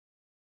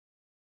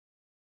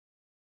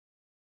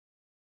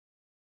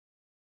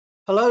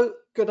Hello,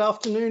 good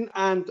afternoon,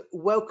 and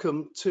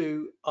welcome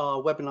to our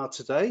webinar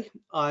today.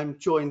 I'm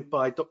joined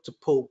by Dr.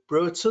 Paul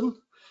Brewerton,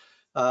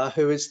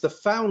 who is the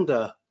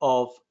founder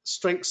of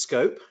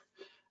StrengthScope.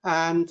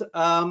 And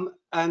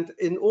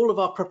in all of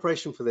our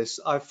preparation for this,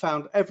 I've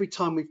found every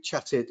time we've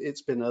chatted,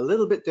 it's been a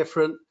little bit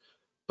different,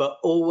 but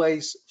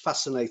always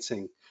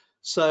fascinating.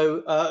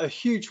 So a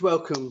huge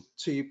welcome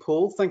to you,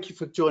 Paul. Thank you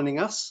for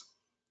joining us.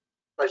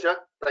 Pleasure.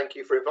 Thank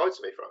you for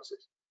inviting me,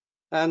 Francis.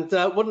 And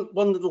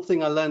one little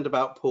thing I learned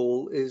about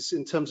Paul is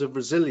in terms of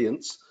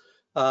resilience,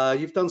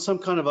 you've done some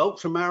kind of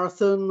ultra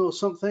marathon or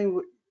something.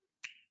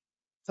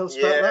 Tell us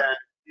about that.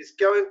 It's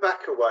going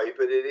back a way,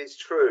 but it is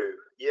true.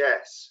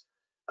 Yes.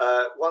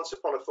 Once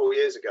upon 4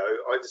 years ago,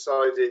 I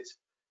decided,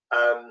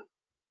 I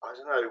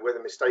don't know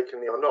whether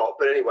mistakenly or not,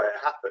 but anyway,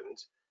 it happened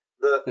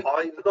that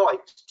I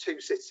liked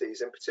two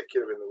cities in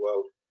particular in the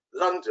world,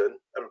 London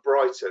and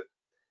Brighton.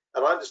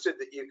 And I understood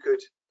that you could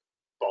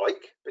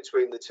bike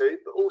between the two,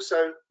 but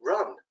also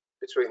run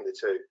between the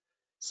two.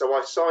 So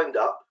I signed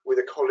up with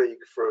a colleague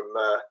from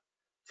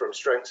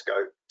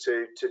StrengthScope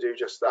to do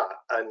just that.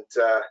 And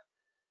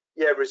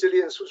yeah,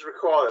 resilience was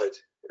required,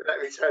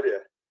 let me tell you.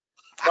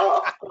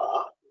 But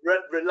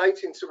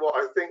relating to what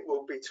I think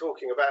we'll be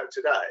talking about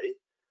today,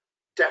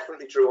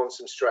 definitely drew on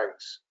some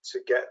strengths to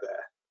get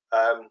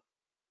there.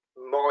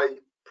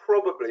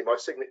 Probably my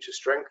signature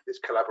strength is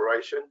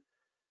collaboration.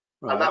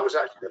 Right. And that was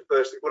actually the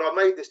first thing. When I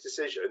made this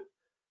decision,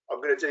 I'm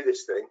going to do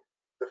this thing,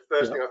 the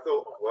first thing I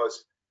thought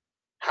was,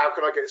 how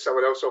can I get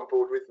someone else on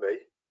board with me?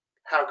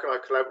 How can I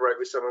collaborate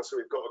with someone so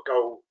we've got a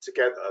goal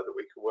together that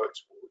we can work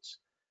towards?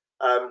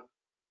 And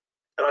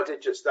I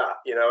did just that,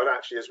 you know, and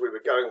actually as we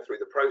were going through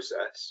the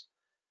process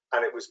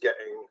and it was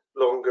getting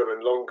longer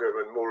and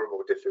longer and more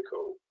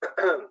difficult,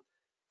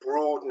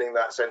 broadening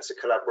that sense of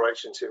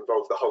collaboration to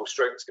involve the whole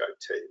StrengthScope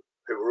team,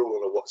 who were all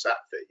on a WhatsApp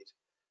feed.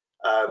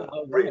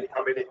 Really,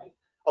 I mean,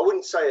 I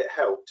wouldn't say it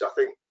helped. I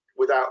think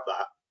without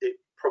that,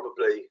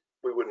 probably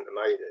we wouldn't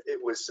have made it. It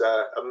was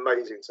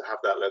amazing to have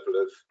that level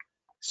of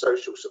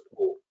social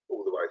support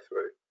all the way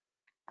through.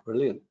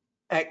 Brilliant.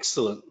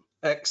 Excellent.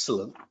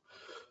 Excellent.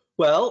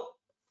 Well,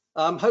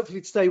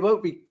 hopefully today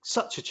won't be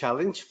such a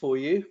challenge for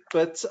you,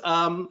 but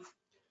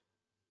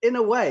in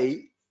a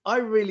way, I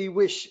really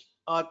wish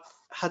I'd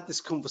had this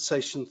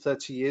conversation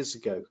 30 years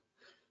ago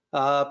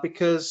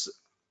because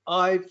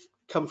I've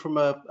come from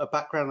a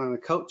background and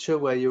a culture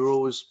where you're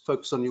always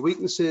focused on your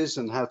weaknesses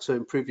and how to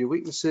improve your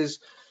weaknesses.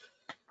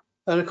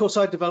 And of course,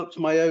 I developed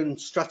my own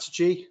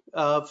strategy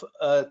of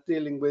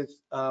dealing with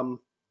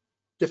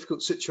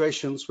difficult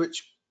situations,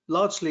 which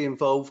largely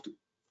involved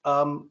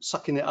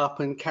sucking it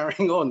up and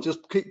carrying on,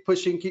 just keep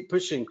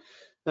pushing,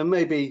 and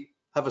maybe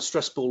have a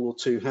stress ball or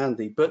two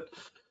handy. But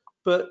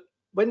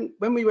when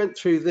we went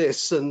through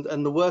this and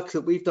the work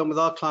that we've done with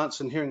our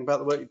clients and hearing about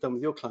the work you've done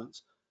with your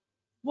clients,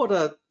 what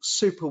a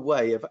super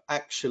way of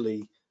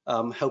actually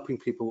helping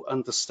people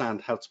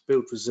understand how to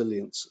build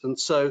resilience. And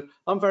so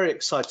I'm very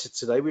excited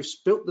today. We've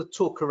built the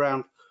talk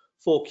around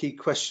 4 key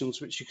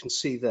questions, which you can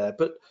see there,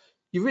 but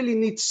you really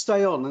need to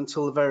stay on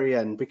until the very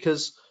end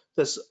because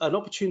there's an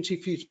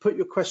opportunity for you to put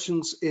your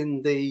questions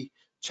in the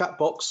chat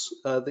box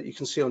that you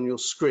can see on your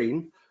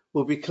screen.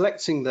 We'll be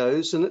collecting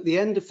those, and at the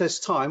end, if there's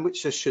time,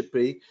 which there should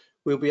be,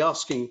 we'll be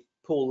asking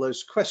Paul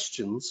those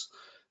questions.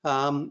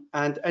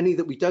 And any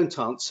that we don't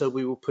answer,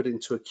 we will put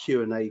into a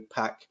Q&A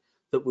pack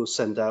that we'll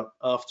send out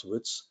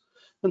afterwards.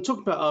 And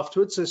talking about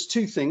afterwards, there's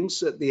 2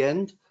 things at the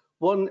end.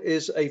 One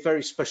is a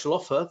very special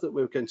offer that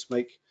we're going to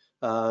make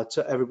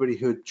to everybody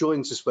who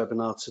joins this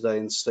webinar today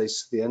and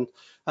stays to the end.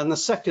 And the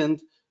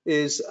second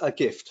is a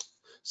gift.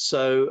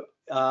 So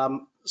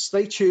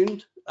stay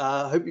tuned.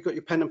 I hope you've got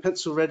your pen and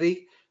pencil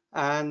ready,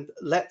 and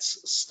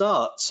let's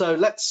start. So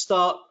let's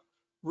start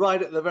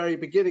right at the very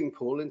beginning,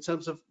 Paul, in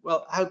terms of,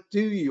 well, how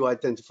do you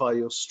identify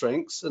your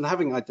strengths, and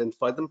having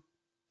identified them,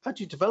 how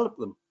do you develop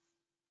them?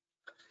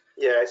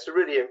 Yeah, it's a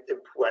really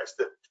it's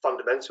the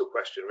fundamental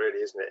question,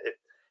 really, isn't it?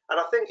 And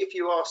I think if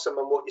you ask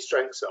someone what your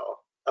strengths are,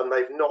 and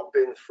they've not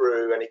been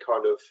through any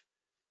kind of,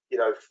 you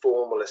know,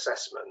 formal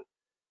assessment,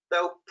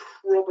 they'll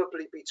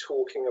probably be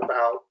talking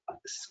about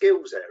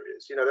skills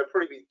areas. You know, they'll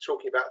probably be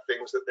talking about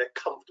things that they're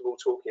comfortable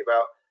talking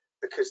about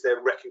because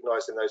they're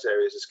recognised in those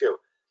areas of skill.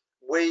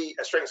 We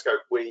at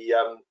StrengthScope, we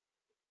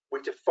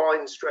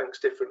define strengths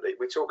differently.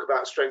 We talk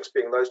about strengths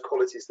being those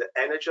qualities that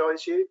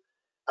energize you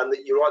and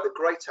that you're either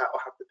great at or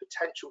have the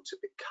potential to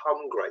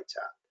become great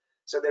at.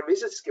 So there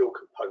is a skill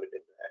component in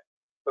there,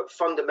 but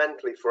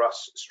fundamentally for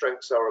us,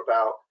 strengths are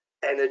about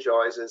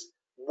energizers.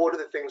 What are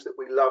the things that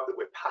we love, that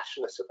we're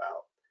passionate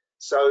about?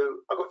 So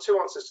I've got 2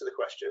 answers to the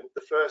question.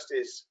 The first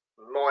is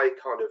my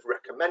kind of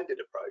recommended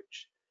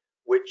approach,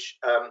 which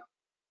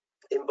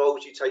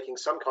involves you taking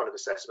some kind of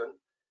assessment,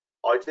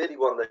 ideally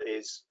one that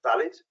is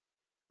valid,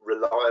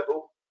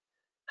 reliable,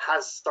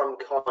 has some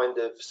kind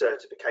of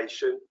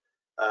certification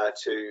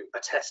to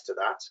attest to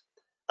that,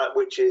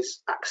 which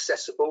is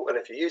accessible. And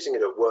if you're using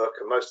it at work,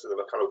 and most of them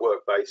are kind of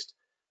work-based,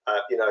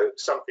 you know,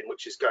 something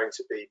which is going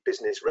to be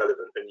business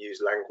relevant and use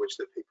language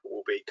that people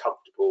will be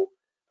comfortable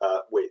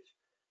with.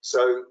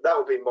 So that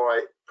would be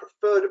my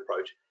preferred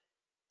approach.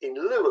 In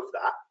lieu of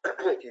that,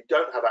 if you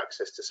don't have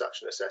access to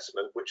such an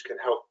assessment, which can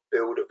help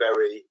build a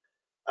very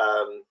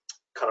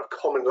kind of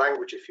common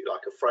language, if you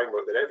like, a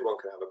framework that everyone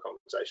can have a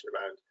conversation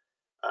around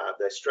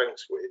their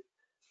strengths with,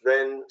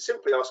 then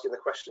simply asking the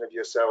question of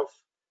yourself,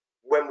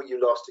 when were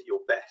you last at your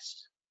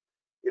best?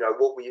 You know,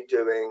 what were you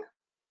doing?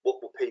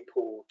 What were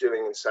people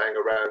doing and saying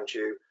around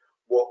you?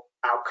 What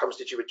outcomes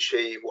did you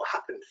achieve? What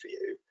happened for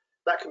you?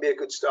 That can be a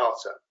good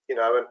starter, you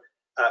know, and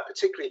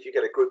particularly if you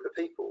get a group of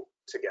people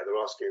together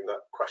asking that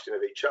question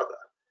of each other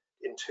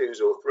in twos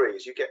or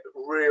threes, you get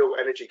real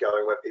energy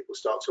going where people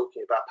start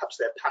talking about perhaps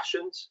their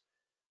passions.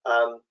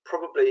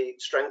 Probably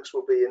strengths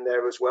will be in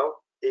there as well,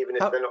 even if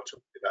they're not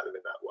talking about them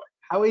in that way.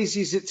 How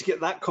easy is it to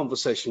get that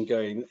conversation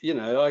going? You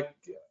know,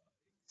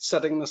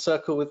 setting the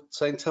circle with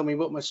saying, tell me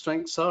what my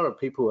strengths are. Are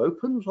people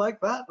open like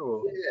that?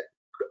 Or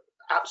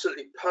yeah,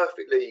 absolutely,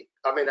 perfectly.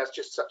 I mean, that's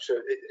just such a,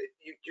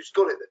 you just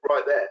got it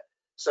right there.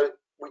 So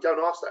we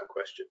don't ask that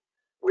question.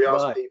 We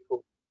ask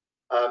people,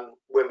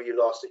 when were you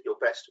last at your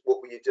best?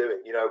 What were you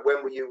doing? You know,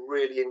 when were you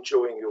really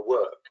enjoying your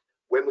work?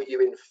 When were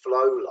you in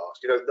flow last?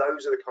 You know,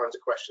 those are the kinds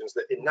of questions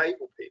that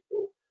enable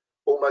people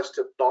almost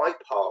to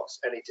bypass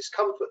any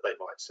discomfort they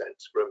might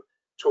sense from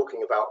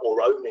talking about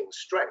or owning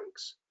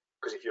strengths.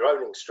 Because if you're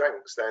owning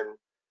strengths, then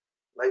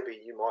maybe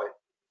you might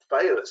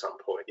fail at some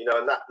point, you know,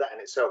 and that in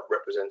itself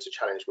represents a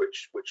challenge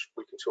which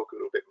we can talk a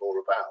little bit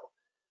more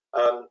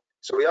about.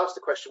 So we asked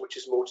the question which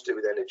is more to do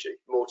with energy,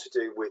 more to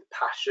do with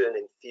passion,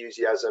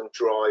 enthusiasm,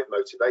 drive,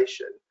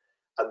 motivation,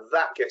 and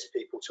that gets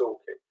people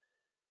talking.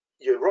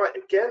 You're right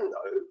again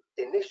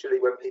though, initially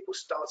when people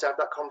start to have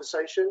that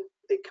conversation,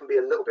 it can be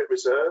a little bit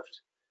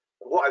reserved.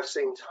 What I've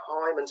seen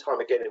time and time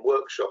again in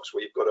workshops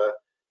where you've got a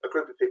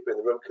group of people in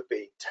the room, could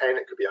be 10,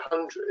 it could be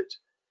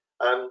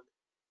 100,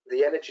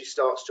 the energy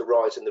starts to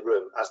rise in the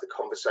room as the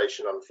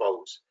conversation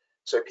unfolds.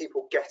 So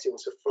people get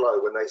into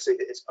flow when they see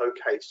that it's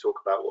okay to talk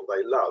about what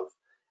they love.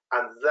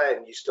 And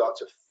then you start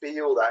to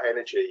feel that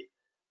energy.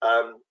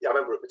 I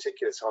remember a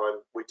particular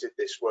time we did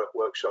this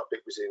workshop, it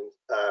was in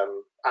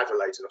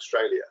Adelaide in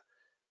Australia.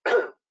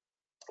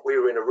 We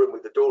were in a room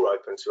with the door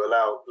open to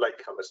allow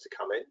latecomers to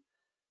come in.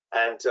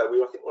 And we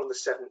were, I think, on the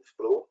 7th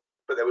floor,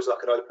 but there was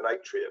like an open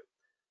atrium.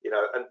 You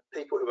know, and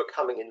people who were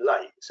coming in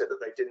late said that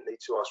they didn't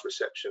need to ask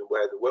reception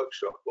where the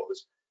workshop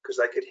was because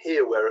they could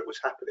hear where it was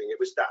happening. It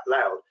was that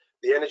loud.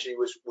 The energy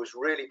was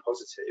really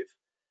positive,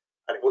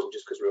 and it wasn't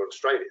just because we were in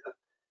Australia.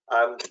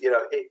 You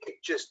know, it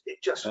just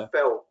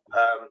felt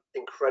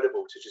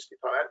incredible to just be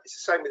part of it. It's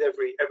the same with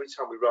every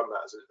time we run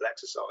that as an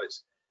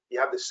exercise. You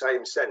have the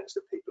same sense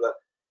that people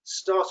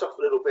start off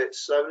a little bit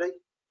slowly,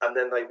 and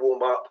then they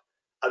warm up,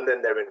 and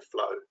then they're in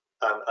flow.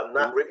 And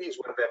that really is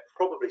when they're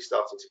probably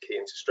starting to key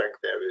into strength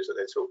areas that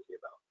they're talking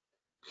about.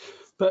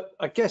 But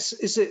I guess,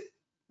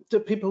 do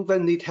people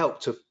then need help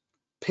to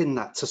pin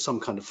that to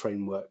some kind of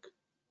framework?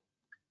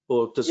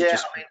 Or does it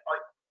just... I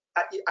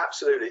mean,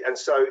 absolutely. And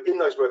so in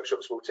those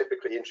workshops, we'll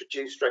typically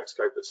introduce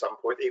StrengthScope at some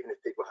point, even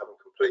if people haven't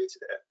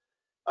completed it.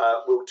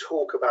 We'll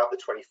talk about the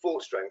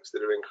 24 strengths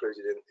that are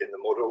included in the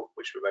model,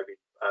 which we'll maybe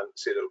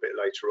see a little bit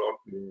later on.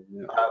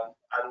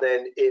 And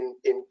then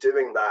in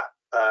doing that,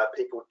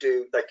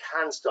 they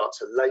can start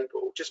to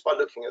label just by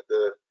looking at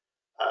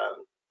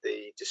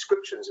the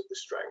descriptions of the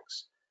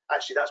strengths.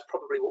 Actually, that's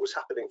probably what was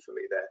happening for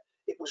me there.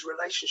 It was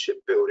relationship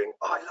building.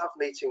 I love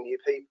meeting new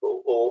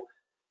people, or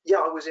yeah,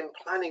 I was in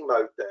planning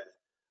mode there.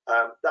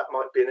 That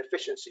might be an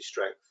efficiency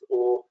strength,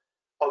 or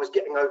I was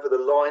getting over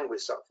the line with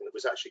something that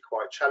was actually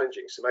quite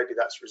challenging. So maybe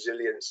that's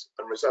resilience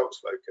and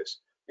results focus.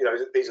 You know,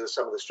 these are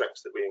some of the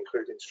strengths that we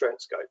include in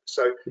StrengthScope.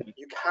 So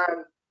you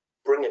can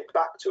bring it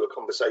back to a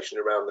conversation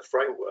around the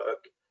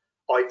framework.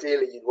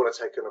 Ideally, you'd want to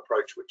take an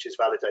approach which is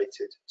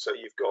validated. So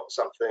you've got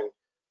something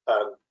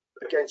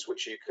against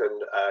which you can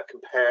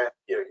compare.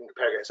 You know, you can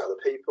compare against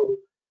other people,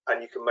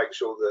 and you can make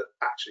sure that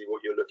actually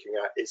what you're looking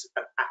at is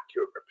an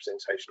accurate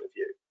representation of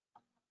you.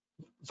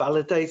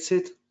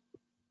 Validated?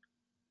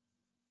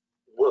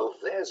 Well,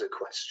 there's a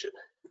question.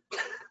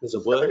 There's a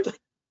word. So,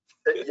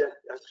 yeah,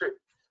 that's true.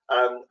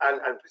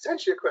 And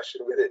potentially a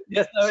question with it.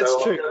 Yes, no,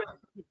 it's true.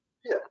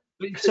 Yeah.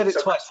 But you said it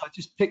twice. I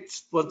just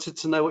wanted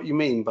to know what you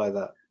mean by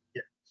that.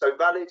 Yeah. So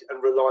valid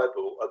and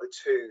reliable are the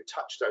two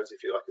touchstones,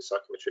 if you like, as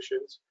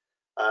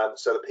psychometricians.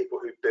 So the people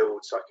who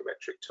build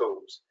psychometric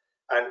tools.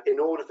 And in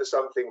order for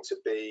something to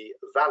be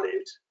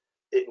valid,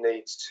 it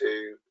needs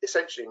to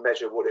essentially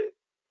measure what it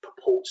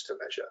purports to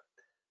measure.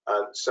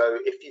 So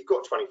if you've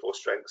got 24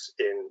 strengths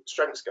in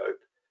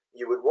StrengthScope,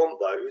 you would want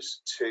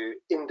those to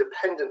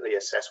independently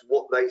assess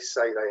what they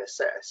say they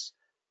assess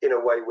in a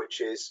way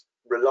which is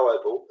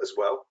reliable as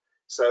well.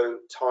 So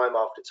time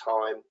after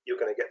time, you're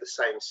going to get the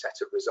same set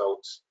of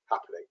results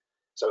happening.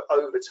 So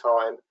over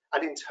time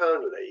and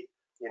internally,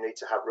 you need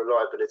to have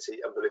reliability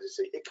and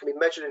validity. It can be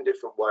measured in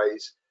different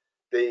ways.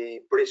 The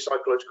British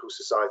Psychological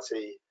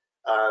Society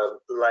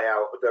lay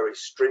out a very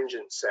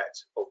stringent set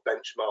of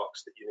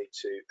benchmarks that you need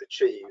to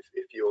achieve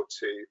if you're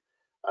to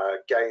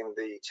gain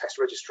the test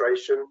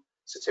registration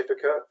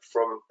certificate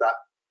from that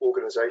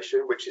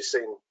organization, which is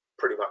seen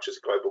pretty much as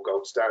a global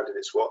gold standard.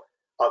 It's what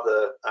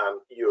other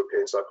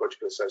European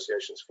psychological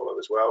associations follow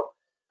as well.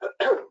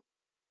 Well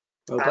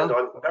and done.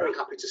 I'm very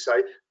happy to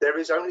say there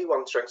is only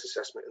one strengths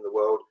assessment in the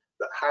world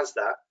that has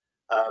that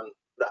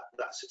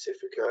that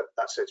certificate,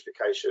 that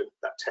certification,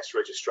 that test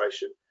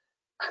registration,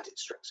 and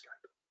it's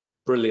StrengthScope.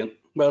 Brilliant.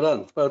 Well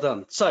done. Well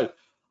done. So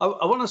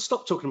I want to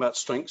stop talking about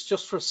strengths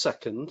just for a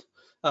second.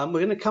 We're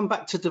going to come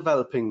back to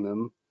developing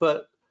them,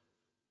 but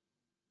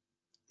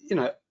you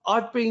know,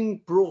 I've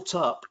been brought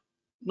up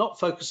not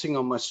focusing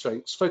on my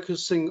strengths,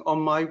 focusing on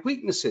my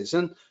weaknesses.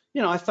 And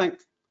you know, I thank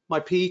my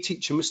PE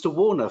teacher, Mr.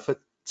 Warner, for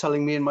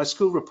telling me in my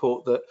school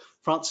report that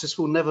Francis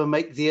will never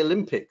make the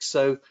Olympics.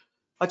 So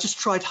I just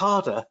tried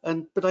harder,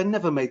 but I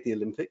never made the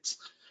Olympics.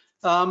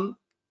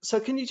 So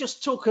can you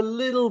just talk a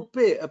little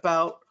bit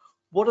about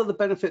what are the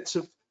benefits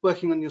of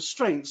working on your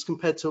strengths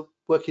compared to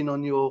working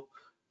on your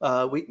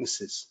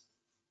weaknesses?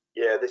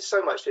 Yeah, there's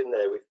so much in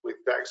there with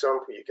that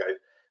example you gave.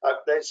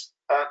 There's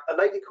a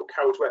lady called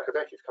Carol Dweck, I don't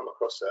know if you've come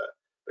across her,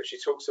 but she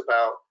talks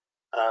about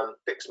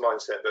fixed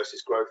mindset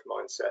versus growth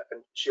mindset.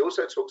 And she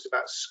also talks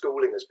about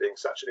schooling as being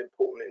such an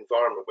important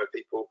environment where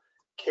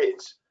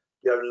kids,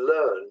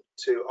 learn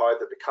to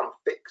either become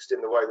fixed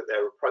in the way that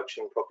they're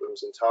approaching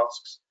problems and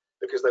tasks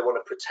because they want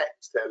to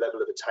protect their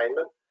level of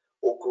attainment,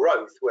 or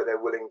growth where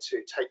they're willing to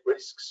take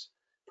risks,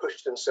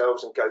 push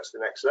themselves and go to the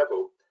next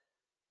level.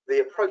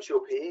 The approach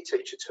your PE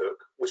teacher took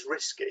was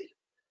risky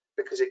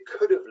because it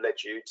could have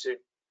led you to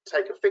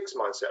take a fixed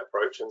mindset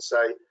approach and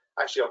say,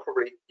 actually,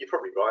 you're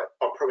probably right.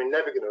 I'm probably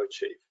never going to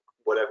achieve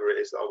whatever it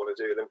is that I want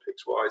to do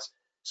Olympics wise,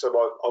 so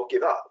I'll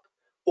give up.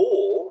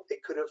 Or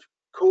it could have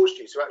caused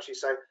you to actually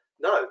say,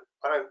 no,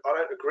 I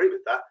don't agree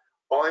with that.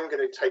 I'm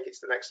going to take it to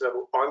the next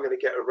level. I'm going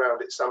to get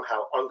around it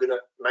somehow. I'm going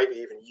to maybe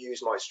even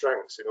use my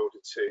strengths in order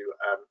to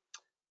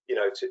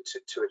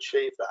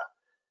achieve that.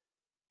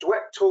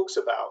 Dweck talks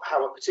about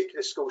how a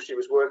particular school she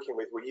was working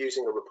with were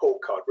using a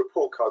report card.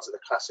 Report cards are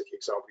the classic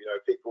example.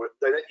 People,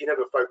 you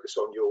never focus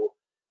on your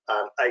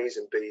A's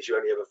and B's, you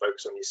only ever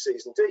focus on your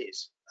C's and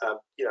D's.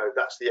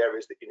 That's the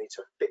areas that you need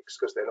to fix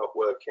because they're not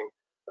working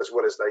as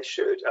well as they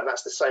should. And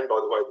that's the same, by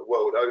the way, the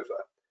world over.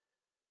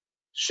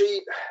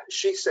 She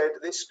said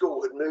this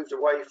school had moved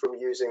away from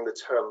using the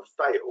term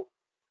fail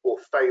or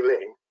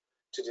failing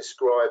to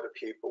describe a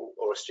pupil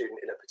or a student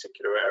in a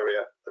particular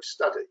area of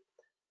study.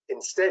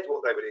 Instead,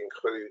 what they would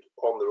include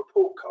on the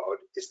report card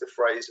is the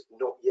phrase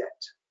 "not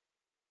yet."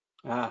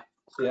 Yeah.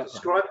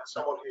 Describing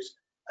someone who's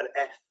an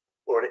F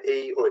or an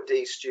E or a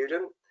D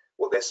student,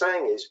 what they're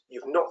saying is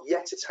you've not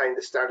yet attained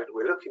the standard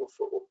we're looking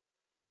for.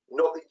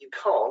 Not that you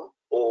can't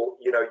or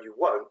you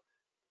won't,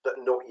 but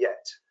not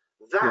yet.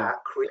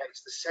 That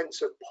creates the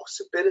sense of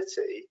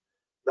possibility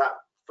that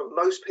for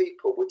most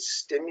people would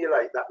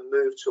stimulate that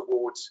move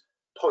towards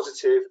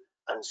positive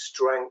and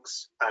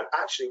strengths, and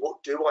actually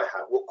what do I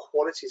have, what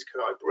qualities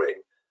can I bring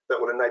that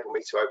will enable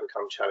me to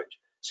overcome challenge.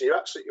 So you're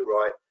absolutely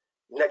right.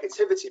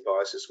 Negativity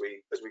bias, as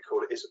we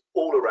call it, is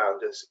all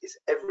around us, it's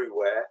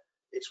everywhere,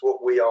 it's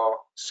what we are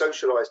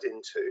socialized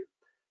into.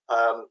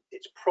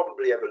 It's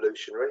probably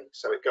evolutionary,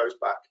 so it goes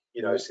back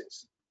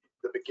since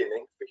the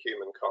beginning for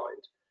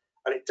humankind,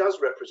 and it does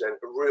represent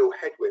a real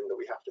headwind that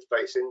we have to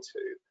face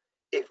into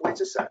if we're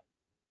to say,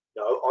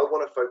 no, I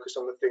want to focus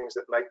on the things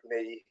that make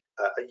me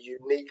a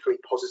uniquely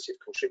positive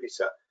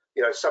contributor,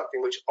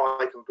 something which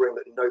I can bring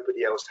that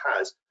nobody else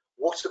has.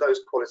 What are those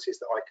qualities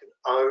that I can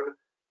own,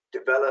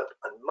 develop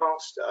and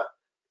master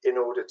in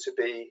order to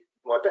be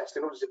my best,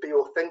 in order to be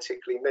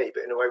authentically me,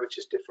 but in a way which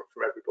is different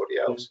from everybody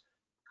else?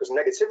 Because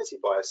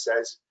negativity bias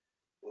says,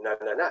 no,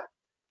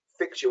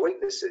 fix your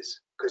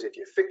weaknesses, because if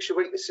you fix your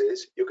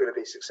weaknesses, you're going to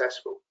be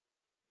successful.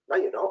 No,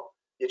 you're not.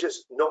 You're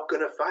just not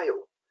going to fail.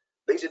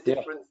 These are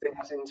different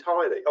things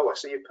entirely. Oh, I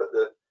see you put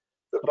the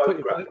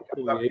boat graphic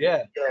up.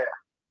 Yeah.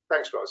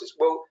 Thanks, Francis.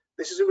 Well,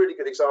 this is a really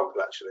good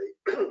example,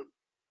 actually.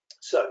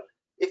 So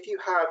if you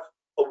have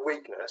a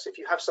weakness, if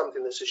you have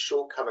something that's a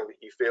shortcoming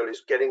that you feel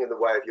is getting in the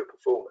way of your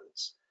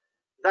performance,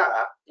 that,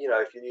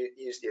 if you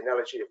use the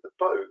analogy of the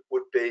boat,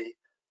 would be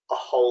a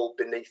hole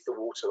beneath the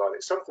waterline.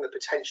 It's something that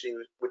potentially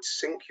would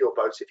sink your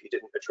boat if you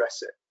didn't address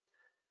it.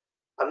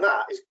 And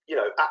that is,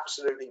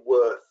 absolutely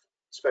worth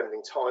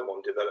spending time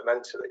on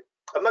developmentally.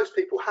 And most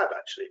people have,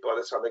 actually, by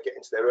the time they get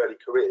into their early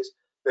careers,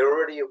 they're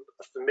already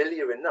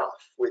familiar enough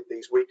with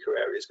these weaker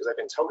areas because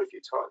they've been told a few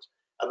times,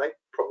 and they've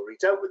probably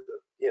dealt with them,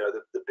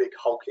 the big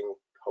hulking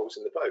holes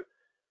in the boat.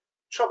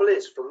 Trouble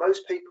is, for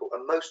most people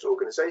and most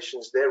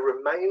organizations, there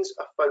remains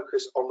a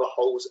focus on the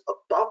holes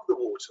above the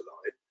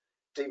waterline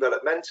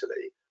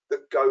developmentally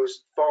that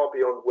goes far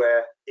beyond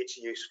where it's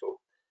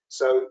useful.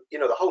 So,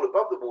 the hole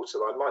above the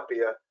waterline might be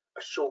a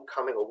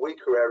shortcoming or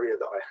weaker area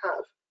that I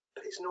have,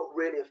 but it's not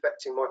really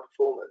affecting my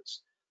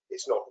performance.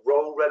 It's not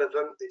role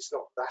relevant. It's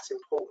not that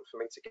important for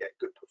me to get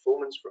good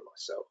performance from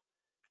myself.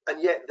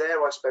 And yet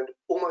there I spend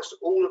almost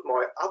all of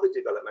my other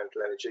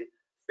developmental energy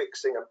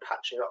fixing and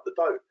patching up the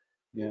boat.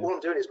 All I'm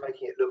doing is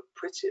making it look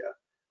prettier.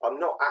 I'm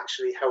not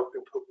actually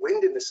helping put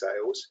wind in the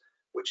sails,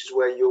 which is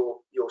where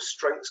your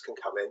strengths can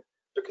come in,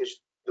 because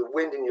the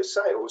wind in your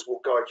sails will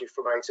guide you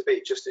from A to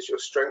B, just as your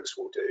strengths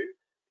will do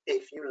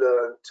if you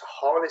learn to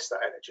harness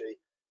that energy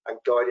and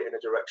guide it in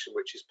a direction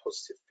which is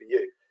positive for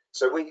you.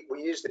 So we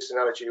use this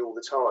analogy all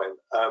the time.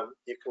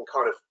 You can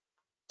kind of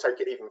take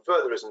it even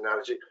further as an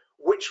analogy,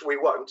 which we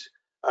won't,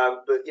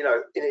 but you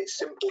know, in its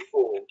simple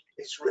form,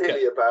 it's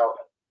really about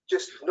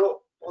just not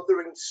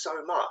bothering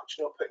so much,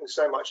 not putting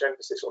so much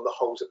emphasis on the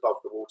holes above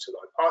the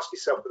waterline. Ask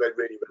yourself, are they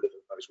really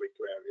relevant, those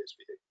weaker areas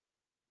for you?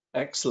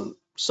 Excellent.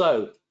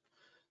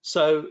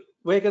 So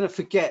we're going to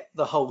forget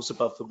the holes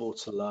above the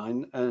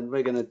waterline, and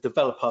we're going to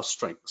develop our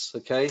strengths,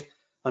 okay?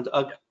 And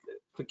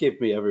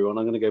forgive me, everyone,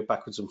 I'm going to go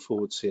backwards and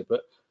forwards here,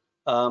 but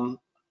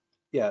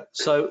yeah.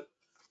 So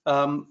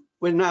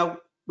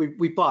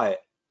we buy it.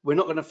 We're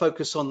not going to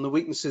focus on the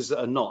weaknesses that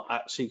are not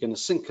actually going to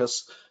sink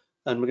us,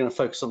 and we're going to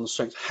focus on the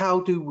strengths.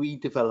 How do we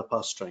develop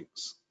our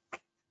strengths?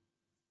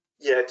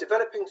 Yeah,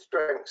 developing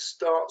strengths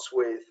starts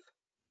with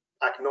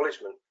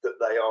acknowledgement that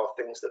they are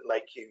things that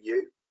make you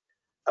you,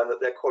 and that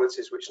they're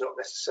qualities which not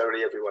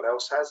necessarily everyone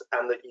else has,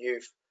 and that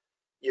you've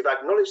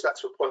acknowledged that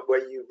to a point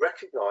where you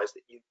recognize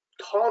that you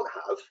can't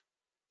have,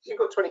 you've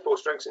got 24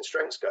 strengths in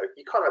StrengthScope,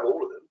 you can't have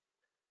all of them,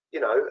 you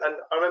know. And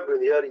I remember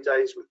in the early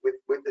days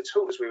with the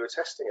tools we were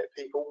testing it,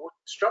 people were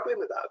struggling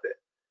with that a bit.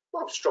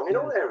 Well, I'm strong in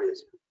all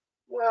areas.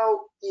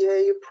 Well, yeah,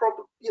 you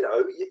probably, you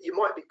know, you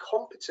might be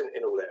competent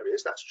in all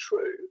areas, that's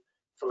true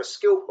from a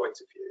skill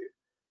point of view,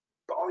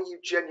 but are you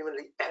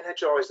genuinely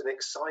energized and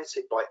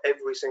excited by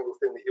every single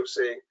thing that you're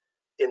seeing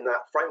in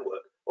that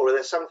framework? Or are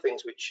there some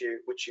things which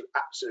you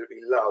absolutely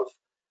love,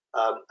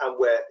 and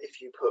where if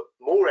you put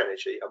more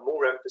energy and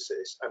more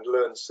emphasis and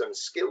learn some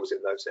skills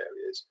in those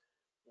areas,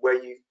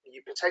 where you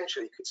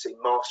potentially could see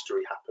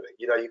mastery happening?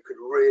 You know, you could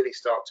really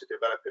start to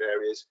develop in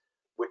areas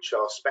which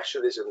are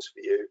specialisms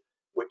for you,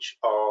 which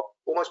are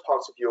almost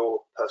part of your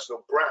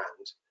personal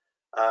brand,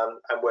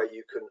 and where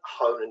you can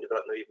hone and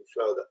develop them even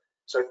further.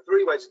 So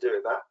 3 ways of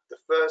doing that. The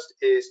first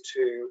is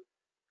to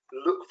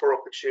look for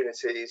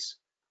opportunities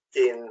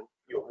in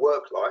your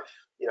work life,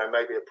 you know,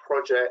 maybe a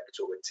project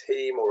or a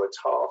team or a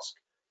task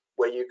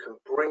where you can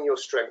bring your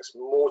strengths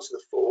more to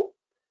the fore,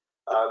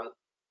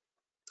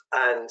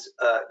 and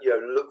you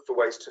know, look for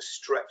ways to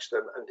stretch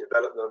them and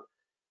develop them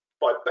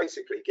by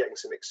basically getting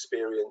some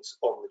experience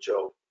on the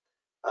job.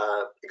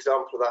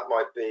 Example of that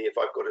might be if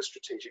I've got a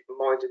strategic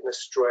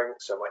mindedness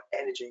strength, so my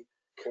energy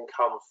can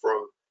come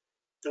from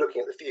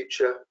looking at the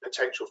future,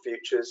 potential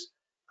futures,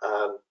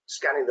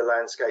 scanning the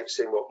landscape,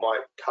 seeing what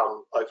might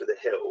come over the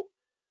hill.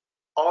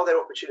 Are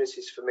there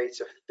opportunities for me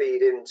to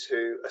feed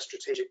into a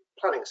strategic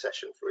planning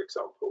session, for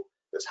example,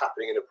 that's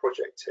happening in a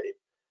project team?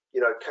 You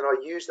know, can I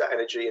use that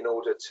energy in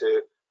order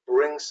to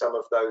bring some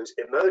of those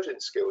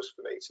emergent skills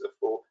for me to the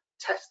fore,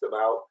 test them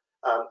out,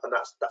 and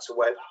that's a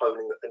way of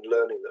honing and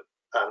learning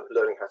them,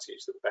 learning how to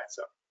use them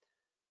better.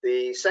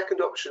 The second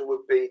option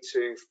would be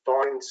to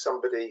find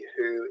somebody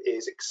who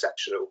is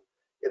exceptional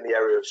in the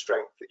area of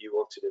strength that you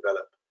want to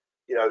develop.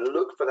 You know,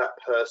 look for that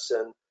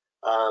person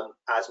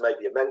as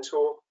maybe a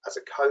mentor, as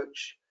a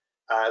coach,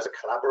 as a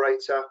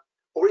collaborator,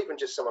 or even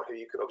just someone who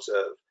you can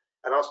observe,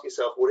 and ask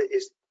yourself what it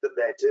is that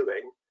they're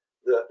doing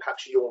that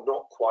perhaps you're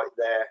not quite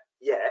there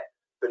yet,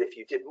 but if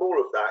you did more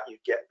of that,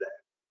 you'd get there.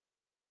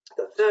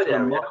 The third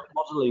area,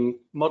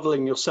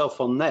 modeling yourself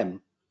on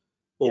them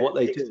or what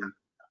they do.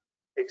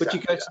 But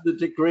you go to the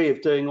degree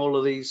of doing all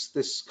of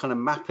this kind of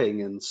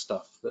mapping and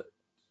stuff that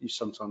you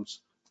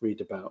sometimes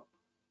read about.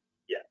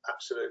 Yeah,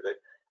 absolutely.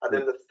 And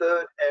then the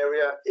third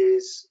area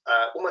is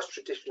almost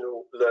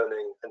traditional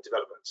learning and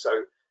development.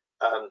 So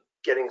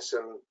getting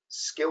some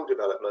skill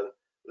development,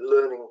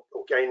 learning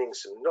or gaining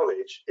some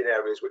knowledge in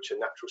areas which are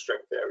natural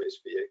strength areas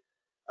for you.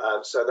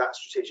 So that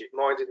strategic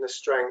mindedness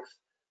strength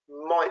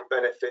might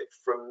benefit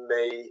from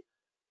me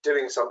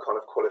doing some kind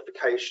of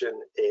qualification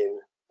in,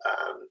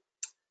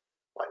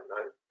 I don't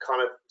know,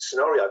 kind of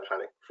scenario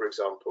planning, for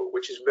example,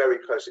 which is very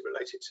closely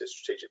related to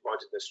strategic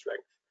mindedness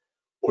strength.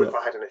 Or if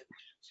I had an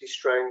efficiency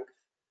strength,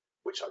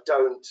 which I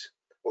don't,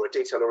 or a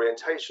detail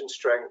orientation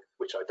strength,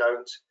 which I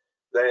don't,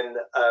 then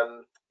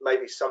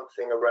maybe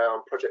something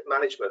around project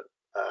management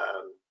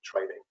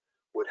training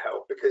would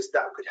help, because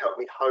that could help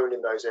me hone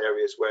in those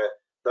areas where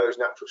those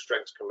natural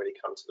strengths can really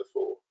come to the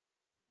fore.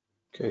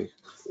 Okay,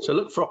 so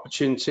look for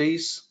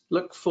opportunities,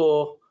 look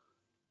for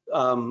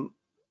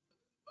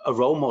a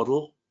role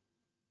model,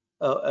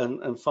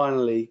 and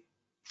finally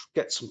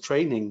get some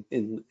training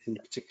in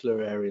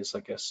particular areas, I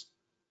guess.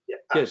 Yeah,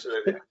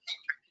 absolutely.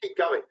 Keep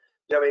going.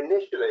 You know,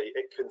 initially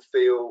it can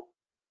feel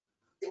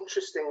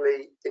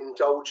interestingly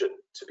indulgent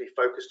to be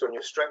focused on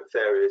your strength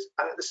areas,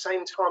 and at the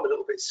same time a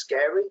little bit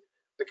scary,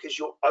 because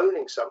you're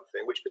owning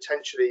something which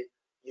potentially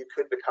you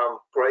could become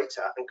great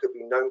at and could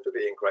be known for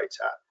being great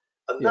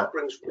at, and that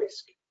brings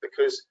risk,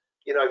 because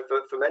you know,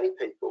 for many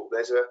people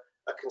there's a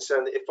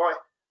concern that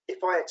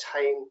if I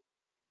attain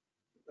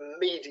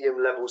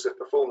medium levels of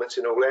performance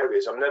in all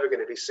areas, I'm never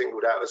going to be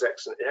singled out as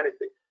excellent in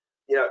anything.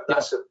 You know,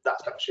 that's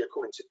actually,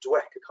 according to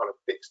Dweck, a kind of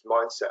fixed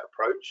mindset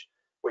approach,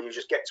 where you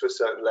just get to a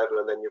certain level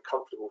and then you're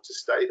comfortable to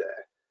stay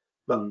there.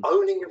 But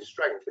owning your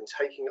strength and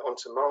taking it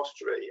onto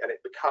mastery and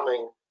it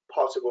becoming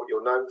part of what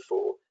you're known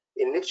for,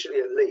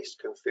 initially at least,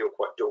 can feel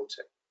quite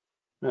daunting.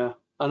 Yeah,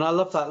 and I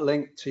love that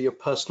link to your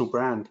personal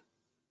brand.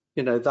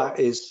 You know, that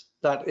is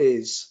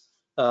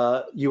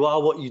you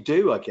are what you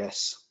do, I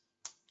guess.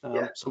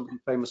 Yeah. Somebody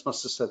famous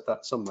must have said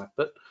that somewhere,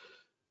 but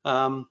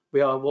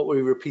we are what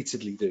we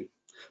repeatedly do.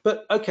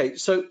 But okay,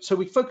 so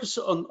we focus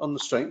on the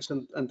strengths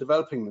and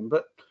developing them,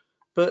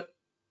 but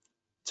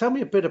tell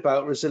me a bit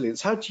about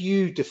resilience. How do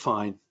you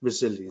define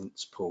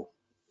resilience, Paul?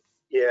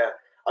 Yeah,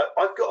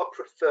 I've got a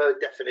preferred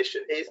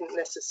definition. It isn't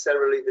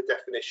necessarily the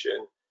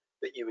definition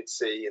that you would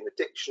see in the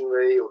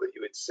dictionary or that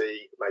you would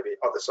see maybe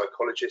other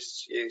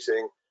psychologists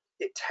using.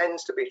 It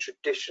tends to be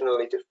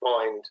traditionally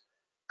defined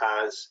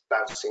as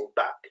bouncing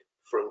back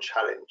from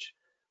challenge,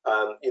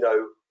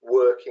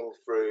 working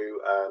through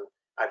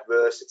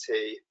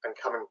adversity and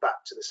coming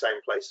back to the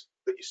same place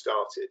that you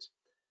started.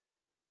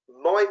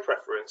 My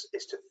preference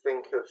is to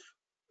think of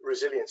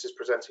resilience as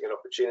presenting an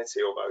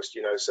opportunity almost,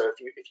 so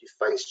if you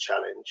face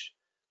challenge,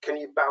 can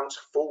you bounce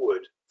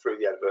forward through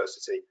the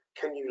adversity?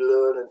 Can you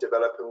learn and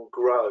develop and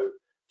grow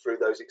through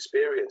those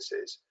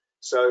experiences?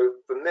 So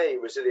for me,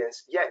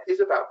 resilience, yeah,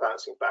 is about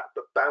bouncing back,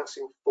 but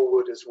bouncing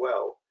forward as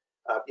well.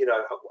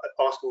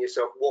 Asking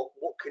yourself, what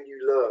can you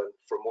learn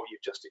from what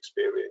you've just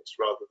experienced,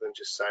 rather than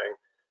just saying,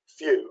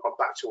 phew, I'm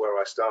back to where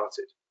I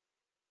started.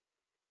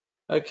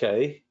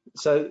 Okay,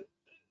 so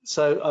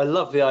I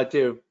love the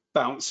idea of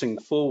bouncing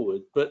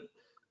forward, but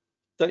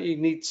don't you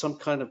need some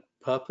kind of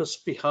purpose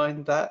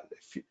behind that?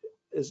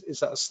 Is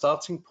that a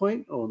starting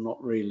point or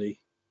not really?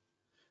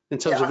 In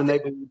terms Yeah, of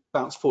enabling you to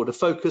bounce forward, a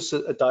focus,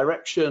 a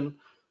direction,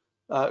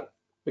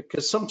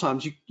 because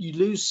sometimes you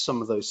lose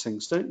some of those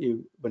things, don't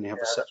you, when you have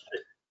a yeah, set?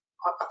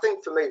 I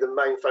think for me, the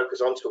main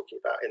focus I'm talking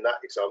about in that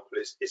example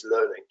is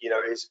learning.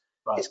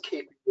 Right. Is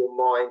keeping your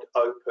mind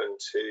open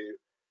to.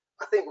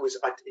 I think it was,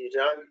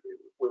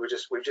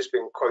 we've just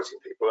been quoting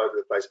people all over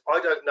the place. I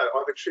don't know.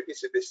 I've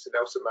attributed this to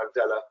Nelson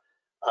Mandela,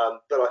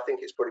 but I think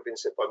it's probably been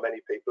said by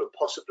many people, and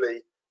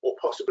possibly or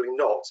possibly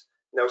not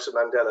Nelson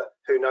Mandela.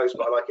 Who knows?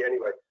 But I like it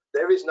anyway.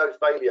 There is no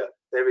failure.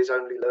 There is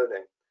only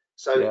learning.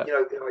 So, Yeah.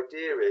 the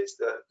idea is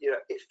that,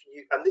 if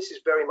you, and this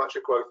is very much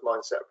a growth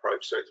mindset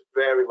approach, so it's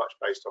very much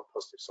based on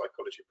positive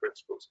psychology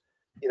principles.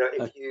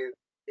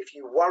 If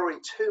you worry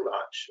too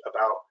much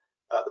about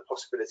the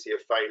possibility of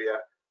failure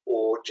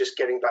or just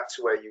getting back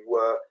to where you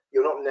were,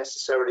 you're not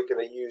necessarily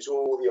going to use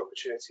all the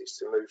opportunities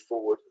to move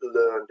forward,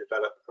 learn,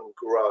 develop, and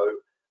grow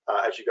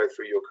as you go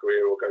through your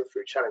career or go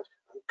through challenge.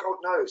 And God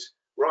knows,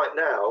 right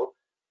now,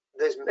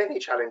 there's many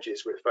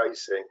challenges we're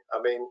facing.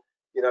 I mean,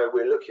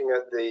 we're looking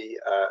at the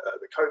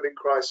COVID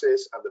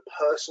crisis and the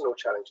personal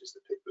challenges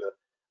that people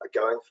are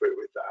going through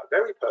with that.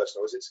 Very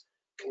personal, as it's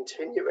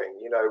continuing.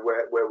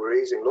 Where we're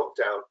easing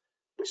lockdown,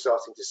 we're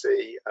starting to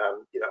see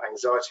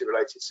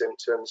anxiety-related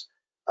symptoms.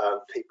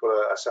 People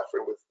are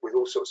suffering with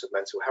all sorts of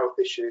mental health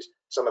issues.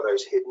 Some of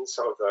those hidden,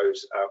 some of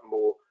those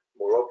more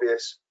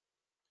obvious.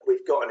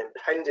 We've got an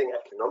impending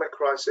economic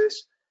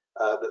crisis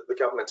that the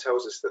government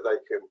tells us that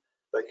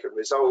they can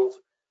resolve.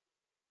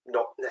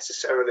 Not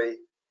necessarily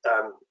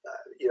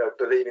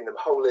believing them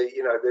wholly.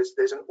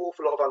 There's an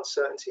awful lot of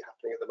uncertainty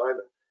happening at the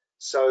moment.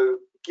 So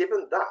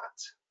given that,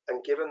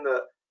 and given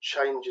that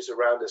change is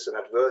around us and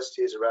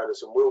adversity is around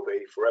us and will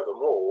be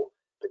forevermore,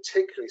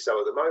 particularly so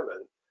at the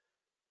moment,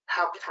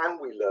 how can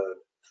we learn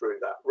through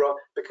that? Right?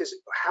 Because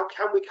how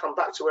can we come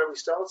back to where we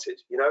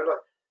started? You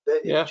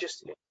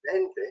just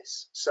end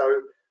this.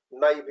 So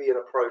maybe an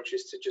approach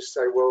is to just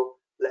say, well,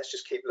 let's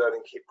just keep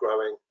learning, keep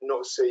growing,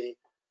 not see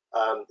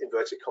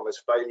inverted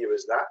commas failure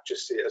as that,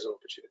 just see it as an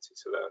opportunity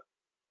to learn.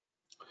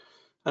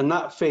 And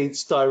that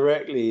feeds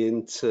directly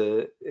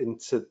into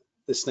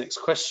this next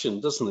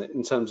question, doesn't it?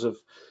 In terms of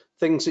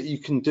things that you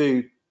can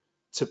do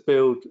to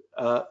build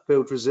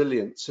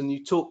resilience. And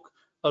you talk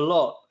a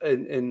lot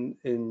in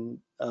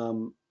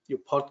your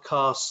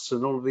podcasts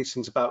and all of these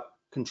things about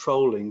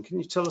controlling. Can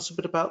you tell us a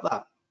bit about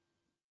that?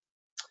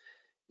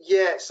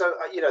 Yeah, so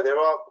there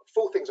are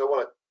 4 things I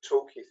want to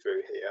talk you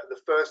through here. The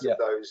first of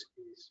those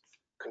is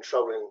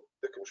controlling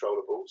the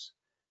controllables,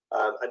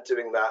 and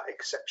doing that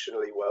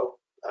exceptionally well.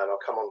 And I'll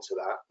come on to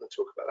that and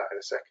talk about that in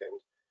a second.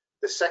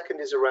 The second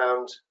is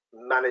around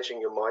managing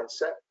your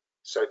mindset,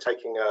 so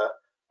taking a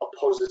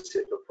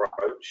positive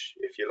approach,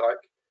 if you like,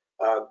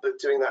 but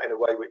doing that in a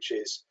way which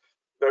is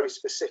very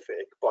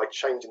specific by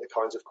changing the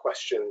kinds of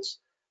questions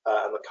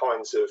and the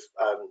kinds of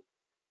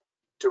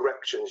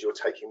directions you're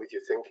taking with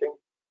your thinking.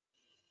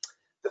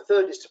 The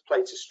third is to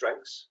play to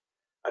strengths,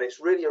 and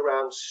it's really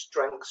around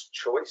strengths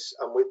choice,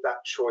 and with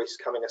that choice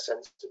coming a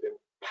sense of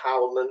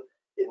empowerment,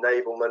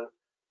 enablement,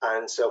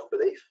 and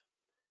self-belief.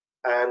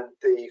 And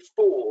the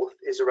fourth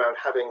is around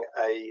having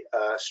a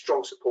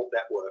strong support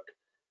network,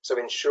 so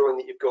ensuring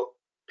that you've got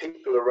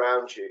people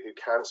around you who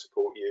can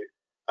support you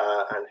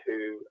and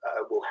who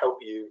will help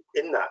you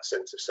in that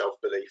sense of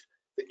self-belief,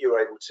 that you're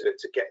able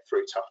to get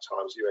through tough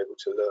times, you're able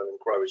to learn and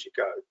grow as you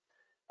go.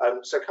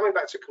 So coming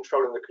back to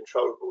controlling the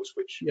controllables,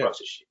 which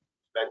Francis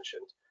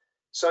mentioned.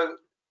 So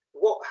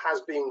what has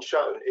been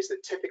shown is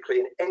that typically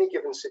in any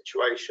given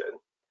situation,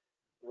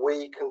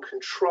 we can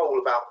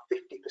control about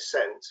 50%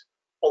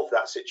 of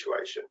that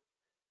situation.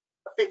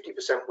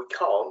 50% we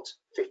can't,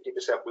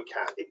 50% we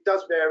can. It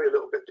does vary a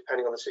little bit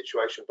depending on the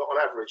situation, but on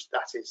average,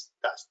 that's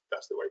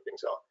the way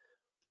things are.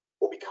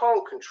 What we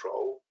can't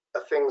control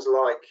are things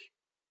like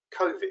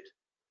COVID,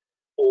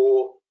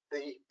 or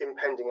the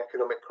impending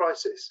economic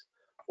crisis,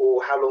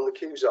 or how long the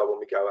queues are when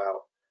we go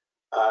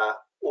out.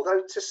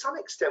 Although to some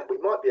extent we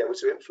might be able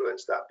to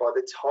influence that by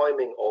the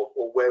timing of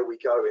or where we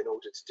go in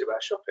order to do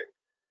our shopping.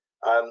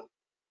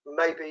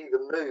 Maybe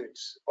the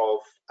moods of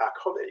our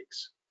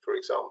colleagues, for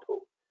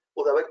example,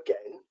 although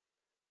again,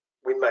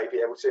 we may be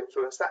able to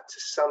influence that to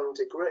some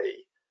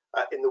degree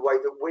in the way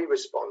that we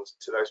respond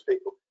to those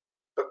people.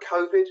 But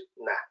COVID,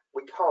 nah,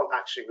 we can't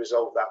actually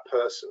resolve that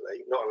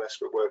personally, not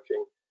unless we're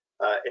working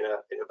in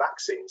a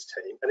vaccines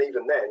team. And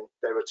even then,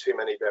 there are too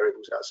many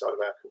variables outside of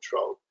our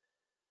control.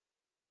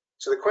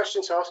 So the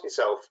question to ask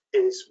yourself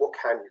is, what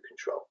can you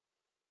control?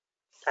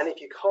 And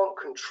if you can't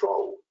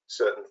control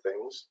certain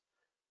things,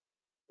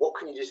 what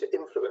can you do to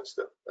influence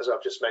them? As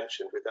I've just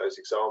mentioned with those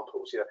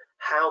examples,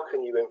 how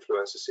can you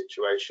influence a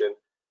situation,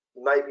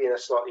 maybe in a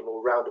slightly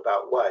more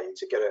roundabout way,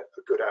 to get a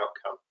good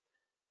outcome?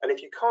 And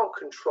if you can't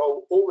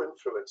control or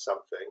influence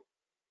something,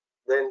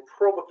 then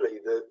probably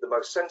the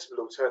most sensible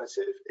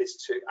alternative is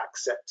to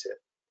accept it.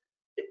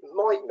 It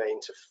might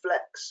mean to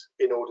flex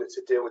in order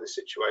to deal with the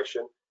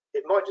situation.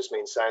 It might just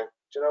mean saying,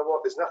 do you know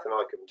what, there's nothing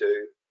I can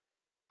do,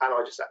 and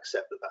I just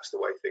accept that that's the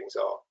way things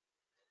are.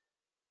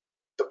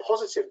 The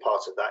positive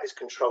part of that is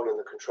controlling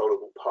the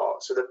controllable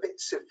part. So the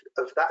bits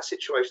of that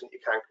situation that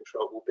you can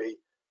control will be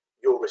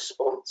your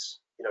response,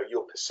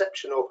 your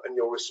perception of and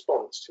your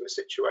response to a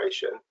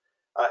situation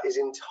is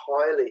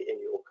entirely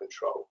in your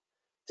control.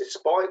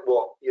 Despite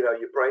what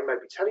your brain may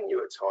be telling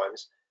you at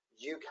times,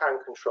 you can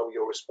control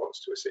your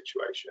response to a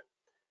situation.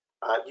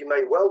 You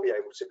may well be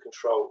able to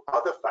control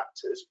other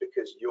factors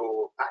because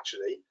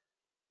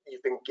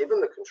you've been given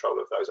the control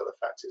of those other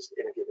factors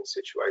in a given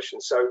situation.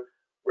 So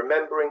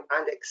remembering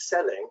and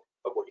excelling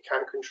at what you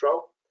can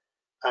control,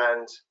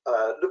 and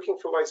looking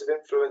for ways of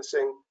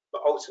influencing,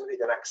 but ultimately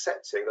then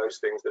accepting those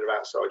things that are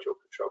outside your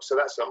control. So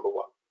that's number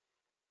one.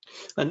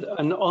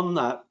 And on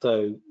that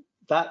though,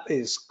 that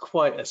is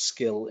quite a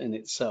skill in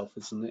itself,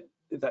 isn't it?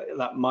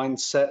 That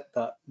mindset,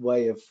 that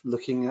way of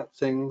looking at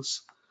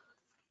things.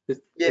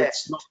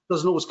 Yes. It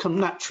doesn't always come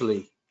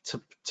naturally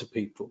to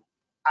people.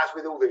 As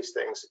with all these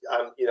things,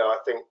 I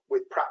think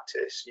with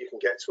practice, you can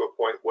get to a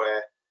point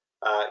where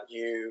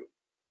you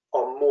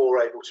are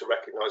more able to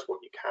recognize what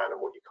you can and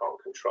what you can't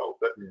control.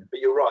 But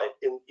you're right.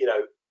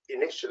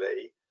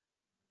 Initially,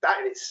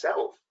 that in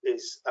itself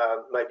is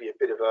maybe a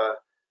bit of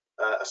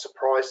a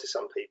surprise to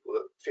some people,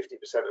 that 50%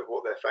 of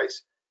what they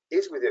face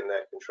is within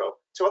their control.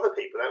 To other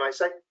people, they may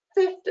say,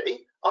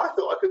 50? I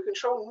thought I could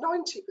control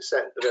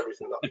 90% of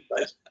everything that I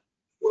face.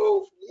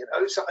 Well,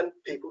 and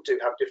people do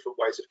have different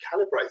ways of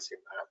calibrating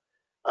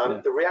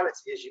that. The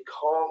reality is you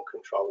can't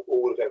control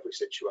all of every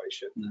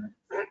situation,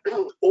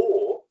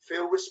 or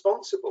feel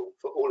responsible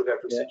for all of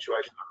every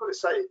situation. I've got to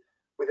say,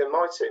 within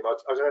my team, I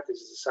don't know if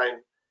this is the same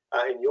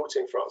in your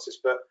team, Francis,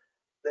 but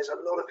there's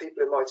a lot of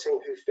people in my team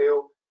who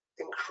feel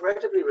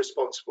incredibly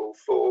responsible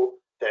for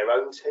their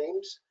own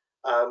teams,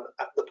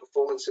 the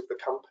performance of the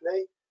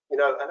company,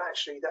 and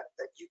actually that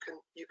you can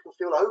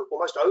feel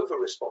almost over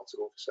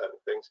responsible for certain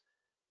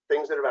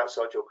things that are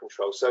outside your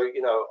control. So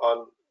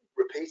I'm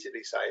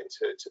repeatedly saying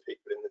to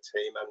people in the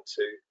team and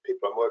to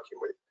people I'm working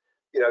with,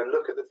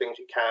 look at the things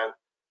you can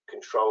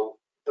control,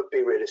 but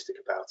be realistic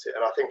about it.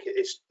 And I think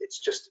it's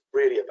just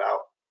really about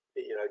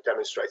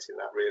demonstrating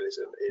that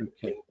realism in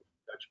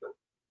judgment.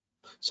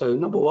 So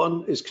number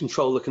one is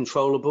control the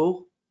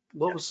controllable.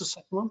 What was the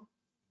second one?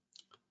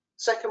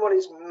 Second one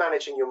is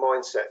managing your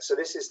mindset. So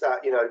this is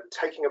that,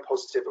 taking a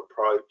positive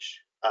approach.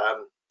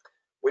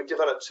 We've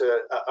developed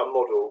a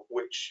model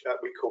which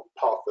we call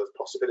Path of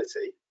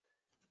Possibility,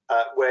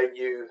 where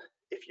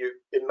if you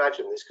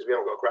imagine this, because we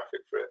haven't got a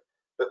graphic for it,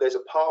 but there's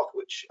a path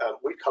which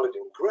we've coloured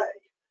in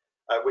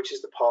grey, which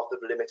is the path of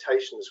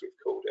limitations, we've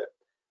called it.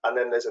 And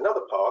then there's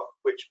another path,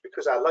 which,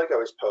 because our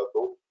logo is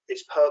purple,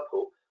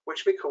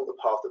 which we call the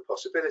Path of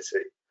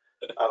Possibility.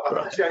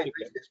 That's the only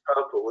reason it's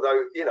purple,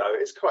 although,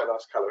 it's quite a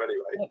nice colour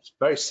anyway. Yeah, it's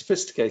very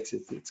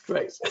sophisticated. It's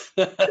great.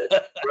 Great,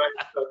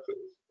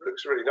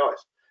 looks really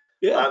nice.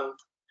 Yeah.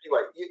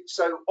 Anyway,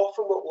 so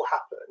often what will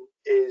happen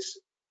is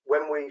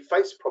when we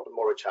face a problem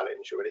or a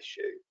challenge or an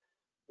issue,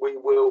 we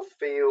will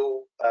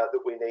feel that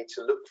we need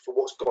to look for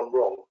what's gone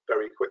wrong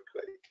very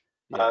quickly.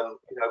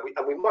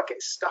 And we might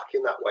get stuck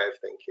in that way of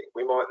thinking.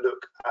 We might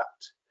look at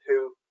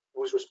who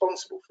was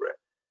responsible for it.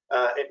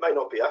 It may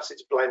not be us,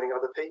 it's blaming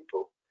other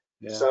people.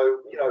 Yeah. So,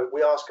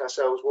 we ask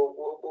ourselves, well,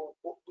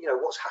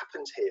 what's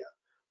happened here?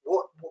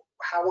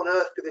 How on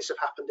earth could this have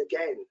happened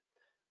again?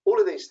 All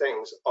of these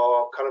things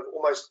are kind of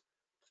almost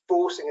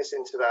forcing us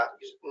into that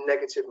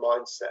negative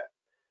mindset,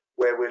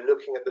 where we're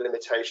looking at the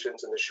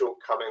limitations and the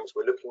shortcomings,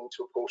 we're looking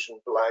to apportion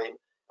blame,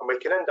 and we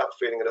can end up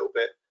feeling a little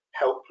bit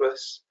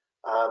helpless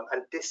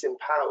and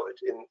disempowered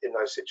in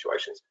those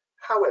situations.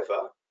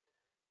 However,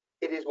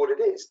 it is what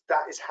it is.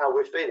 That is how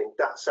we're feeling.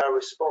 That's our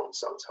response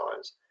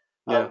sometimes.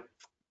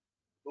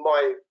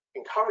 My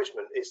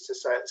encouragement is to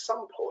say at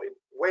some point,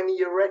 when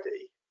you're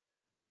ready,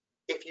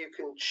 if you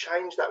can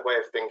change that way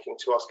of thinking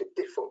to ask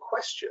a different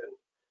question,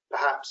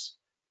 perhaps,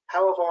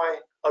 how have I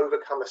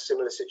overcome a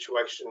similar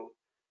situation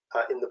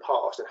in the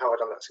past, and how have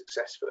I done that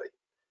successfully?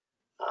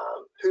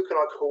 Who can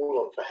I call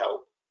on for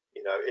help,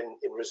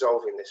 in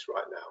resolving this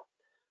right now?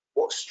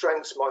 What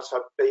strengths might I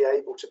be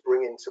able to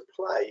bring into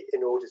play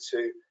in order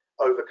to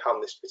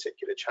overcome this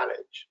particular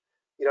challenge?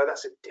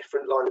 That's a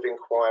different line of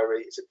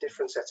inquiry. It's a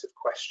different set of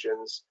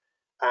questions,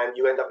 and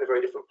you end up in a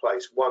very different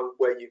place, one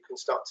where you can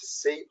start to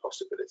see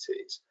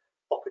possibilities,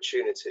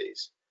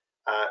 opportunities.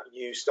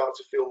 You start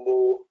to feel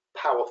more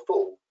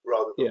powerful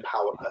rather than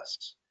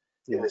powerless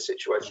in the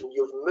situation.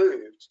 You've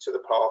moved to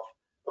the path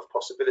of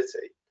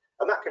possibility,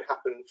 and that can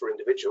happen for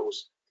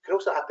individuals. It can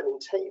also happen in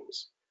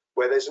teams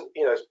where there's,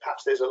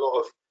 perhaps there's a lot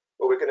of,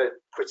 well, we're going to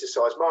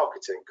criticize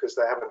marketing because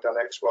they haven't done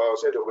X, Y, or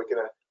Z, or we're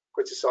going to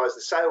criticize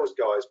the sales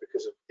guys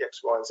because of X,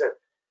 Y, and Z.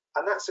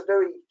 And that's a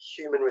very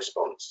human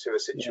response to a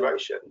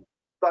situation,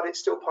 but it's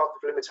still part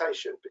of the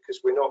limitation because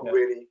we're not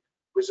really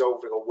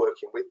resolving or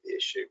working with the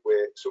issue.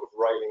 We're sort of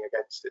railing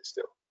against it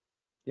still.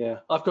 Yeah,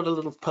 I've got a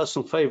little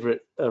personal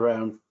favorite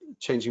around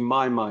changing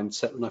my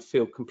mindset when I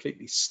feel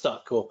completely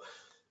stuck, or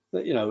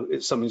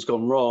something's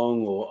gone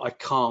wrong, or I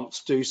can't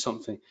do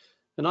something,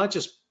 and I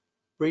just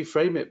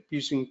reframe it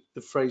using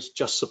the phrase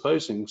 "just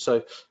supposing."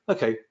 So,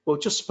 okay, well,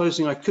 just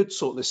supposing I could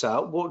sort this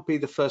out, what would be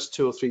the first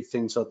 2 or 3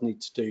 things I'd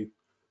need to do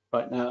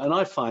right now? And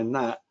I find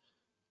that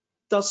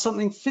does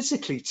something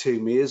physically to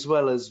me as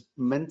well as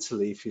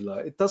mentally, if you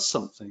like. It does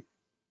something.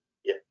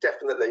 Yeah,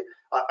 definitely.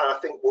 And I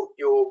think what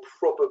you're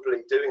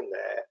probably doing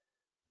there,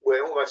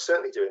 we're almost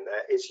certainly doing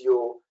there, is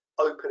you're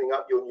opening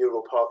up your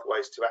neural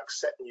pathways to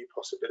accept new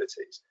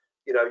possibilities.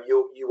 You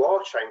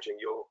are changing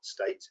your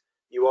state,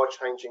 you are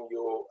changing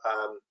your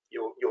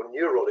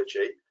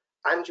neurology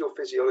and your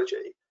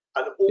physiology,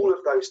 and all of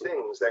those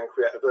things then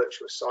create a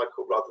virtuous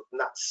cycle rather than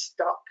that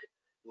stuck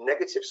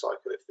negative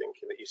cycle of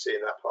thinking that you see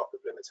in that path of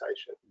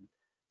limitation.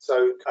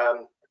 So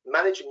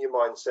managing your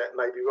mindset,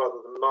 maybe rather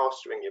than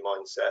mastering your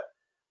mindset,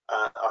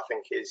 I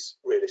think is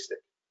realistic.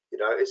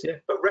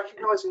 But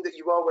recognizing that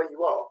you are where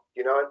you are,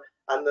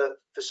 and that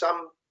for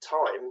some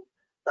time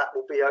that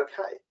will be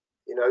okay.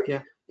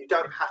 You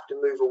don't have to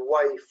move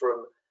away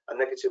from a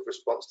negative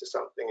response to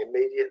something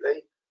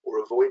immediately or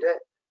avoid it.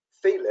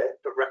 Feel it,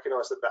 but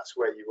recognize that that's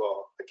where you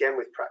are. Again,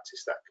 with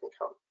practice, that can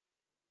come.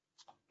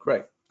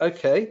 Great.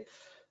 Okay.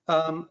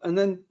 And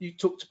then you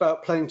talked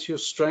about playing to your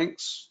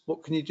strengths.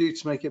 What can you do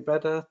to make it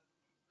better?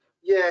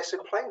 Yeah, so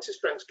playing to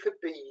strengths could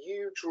be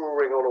you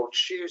drawing on or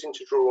choosing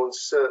to draw on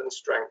certain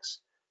strengths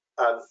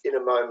in a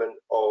moment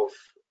of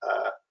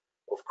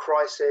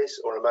crisis,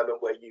 or a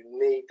moment where you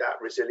need that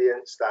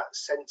resilience, that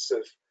sense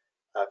of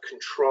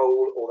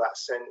control, or that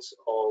sense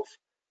of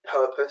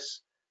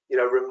purpose.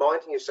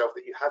 Reminding yourself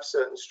that you have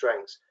certain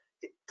strengths.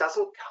 It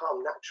doesn't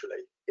come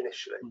naturally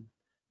initially.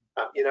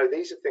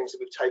 These are things that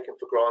we've taken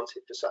for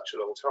granted for such a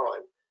long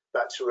time,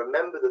 that to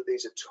remember that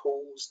these are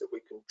tools that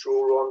we can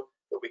draw on,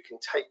 that we can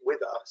take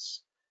with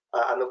us,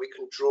 and that we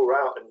can draw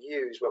out and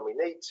use when we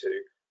need to,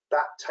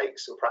 that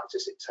takes some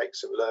practice, it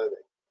takes some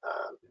learning.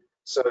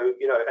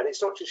 And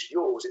it's not just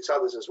yours, it's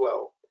others as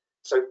well.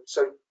 So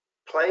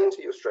playing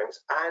to your strengths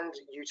and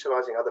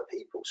utilizing other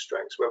people's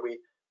strengths where we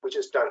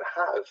just don't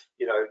have,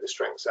 the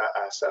strengths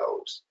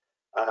ourselves,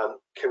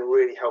 can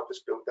really help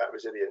us build that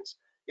resilience.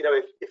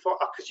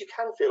 Because you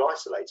can feel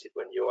isolated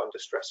when you're under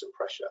stress and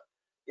pressure,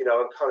 and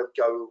kind of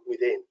go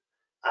within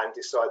and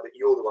decide that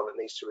you're the one that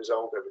needs to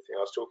resolve everything.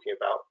 I was talking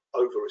about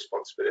over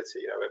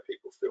responsibility, where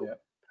people feel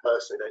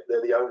personally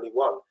they're the only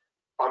one.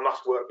 I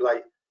must work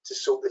late to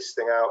sort this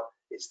thing out.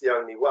 It's the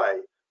only way,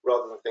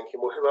 rather than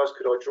thinking, well, who else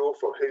could I draw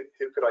from?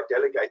 Who could I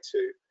delegate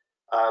to?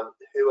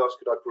 Who else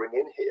could I bring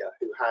in here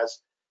who has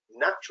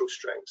natural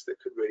strengths that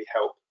could really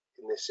help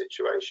in this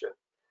situation?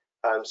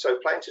 So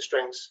playing to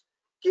strengths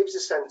gives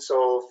a sense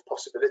of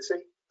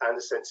possibility and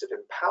a sense of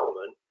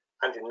empowerment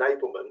and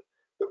enablement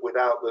that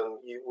without them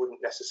you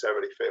wouldn't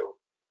necessarily feel.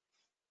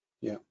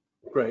 Yeah,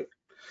 great.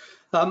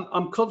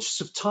 I'm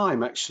conscious of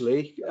time,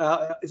 actually.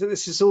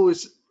 This is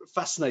always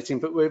fascinating,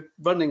 but we're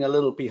running a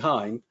little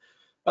behind.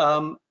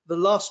 The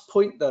last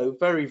point, though,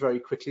 very, very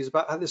quickly, is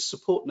about this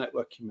support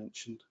network you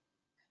mentioned.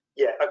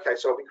 Yeah, okay,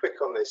 so I'll be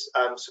quick on this.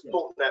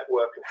 Support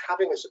network, and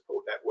having a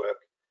support network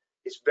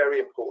is very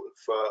important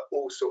for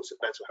all sorts of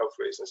mental health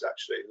reasons,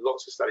 actually.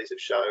 Lots of studies have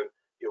shown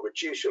you'll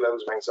reduce your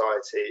levels of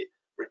anxiety,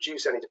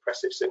 reduce any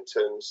depressive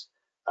symptoms,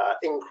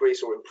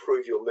 increase or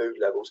improve your mood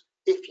levels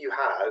if you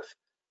have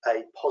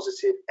a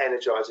positive,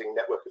 energizing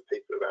network of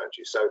people around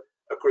you. So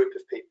a group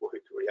of people who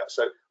can really help.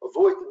 So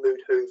avoid the mood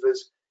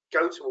hoovers,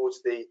 go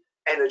towards the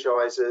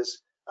energizers,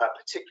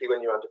 particularly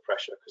when you're under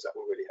pressure, because that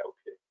will really help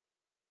you.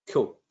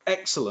 Cool,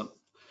 excellent.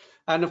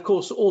 And of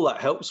course, all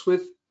that helps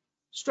with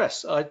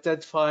stress,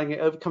 identifying it,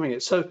 overcoming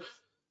it. So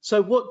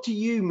what do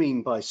you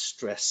mean by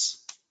stress?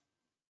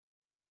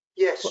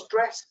 Yeah,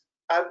 stress,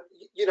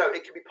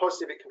 it can be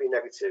positive, it can be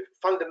negative.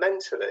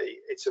 Fundamentally,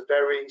 it's a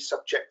very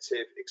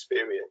subjective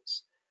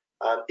experience.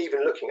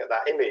 Even looking at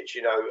that image,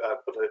 you know,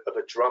 of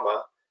a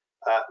drummer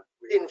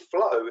in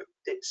flow,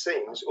 it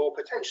seems, or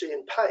potentially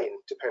in pain,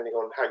 depending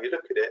on how you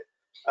look at it.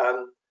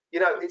 You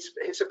know,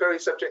 it's a very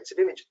subjective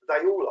image.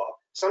 They all are.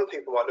 Some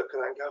people might look at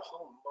that and go,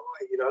 "Oh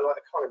my," you know, like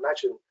I can't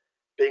imagine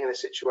being in a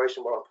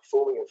situation where I'm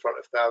performing in front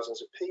of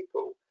thousands of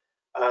people.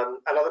 And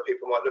other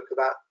people might look at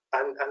that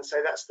and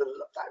say that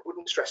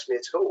wouldn't stress me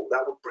at all.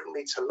 That would bring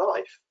me to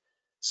life.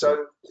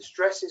 So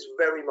stress is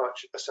very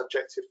much a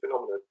subjective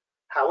phenomenon.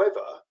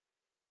 However,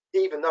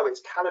 even though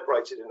it's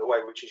calibrated in a way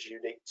which is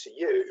unique to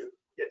you,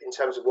 in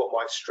terms of what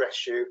might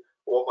stress you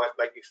or what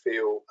might make you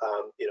feel,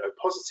 you know,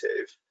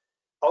 positive,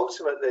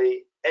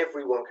 ultimately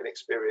everyone can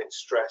experience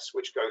stress,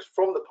 which goes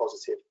from the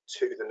positive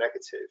to the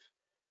negative.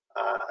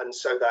 And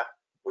so that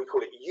we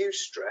call it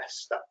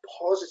eustress, that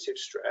positive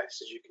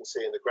stress, as you can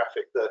see in the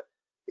graphic, the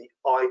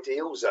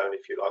ideal zone,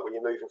 if you like, when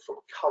you're moving from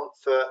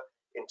comfort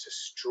into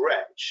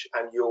stretch,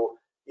 and you're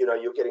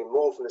getting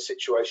more from the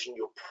situation,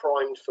 you're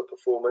primed for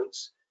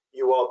performance,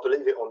 you are,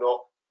 believe it or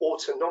not,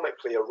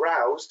 autonomically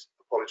aroused,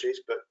 apologies,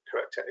 but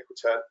correct technical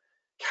term,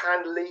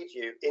 can lead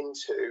you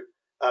into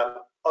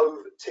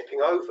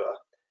tipping over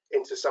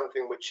into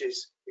something which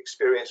is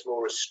experienced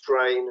more as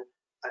strain,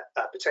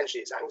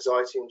 potentially it's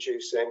anxiety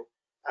inducing,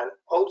 and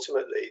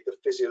ultimately the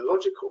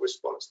physiological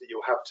response that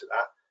you'll have to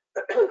that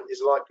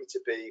is likely to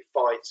be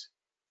fight,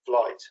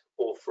 flight,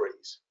 or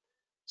freeze.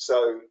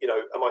 So, you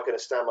know, am I going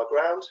to stand my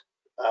ground?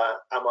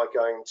 Am I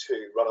going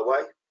to run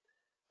away?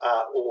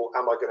 Or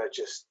am I going to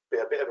just be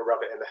a bit of a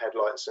rabbit in the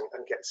headlights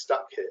and get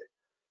stuck here?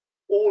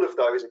 All of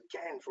those,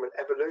 again, from an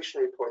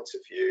evolutionary point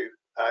of view,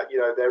 you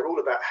know, they're all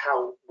about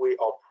how we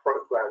are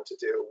programmed to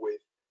deal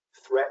with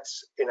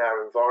threats in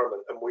our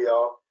environment, and we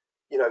are,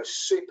 you know,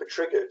 super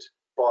triggered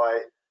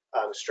by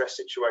stress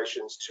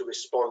situations to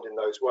respond in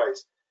those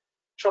ways.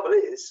 Trouble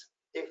is,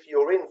 if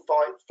you're in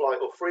fight, flight,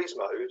 or freeze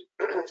mode,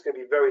 it's going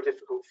to be very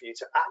difficult for you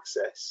to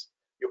access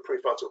your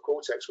prefrontal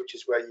cortex, which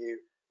is where you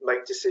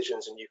make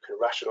decisions and you can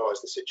rationalize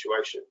the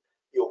situation.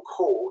 Your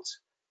cort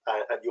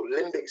and your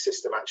limbic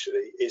system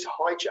actually is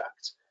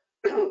hijacked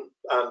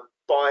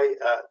by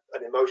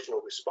an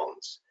emotional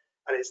response,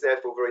 and it's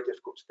therefore very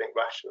difficult to think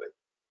rationally.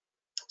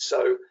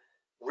 So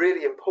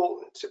really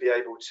important to be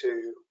able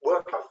to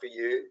work out for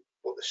you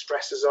what the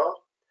stresses are,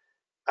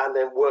 and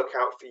then work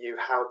out for you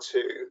how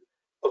to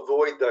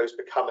avoid those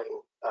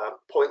becoming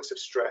points of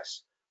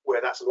stress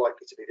where that's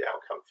likely to be the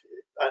outcome for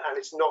you. And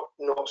it's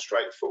not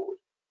straightforward.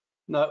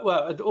 No,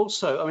 well, and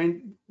also, I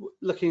mean,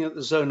 looking at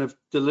the zone of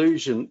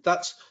delusion,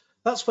 that's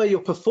where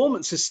your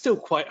performance is still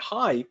quite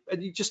high,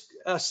 and you just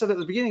said at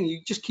the beginning,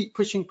 you just keep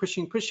pushing,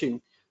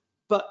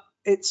 but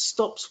it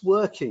stops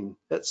working.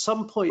 At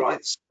some point, right,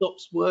 it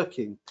stops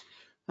working,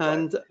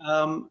 and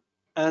right,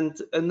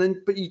 and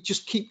then, but you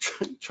just keep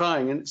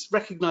trying, and it's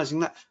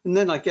recognizing that, and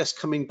then I guess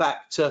coming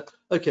back to,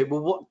 okay,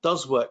 well, what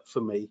does work for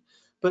me?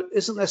 But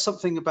isn't there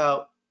something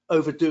about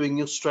overdoing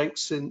your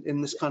strengths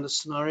in this kind of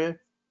scenario?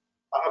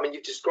 I mean,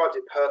 you've described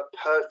it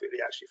perfectly,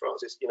 actually,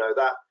 Francis. You know,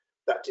 that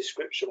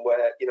description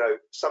where, you know,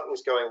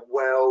 something's going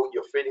well,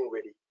 you're feeling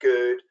really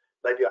good,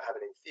 maybe I have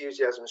an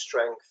enthusiasm,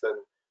 strength,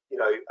 and, you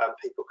know,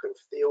 people can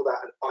feel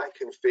that, and I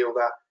can feel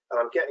that, and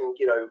I'm getting,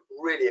 you know,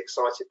 really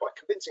excited by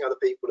convincing other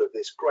people of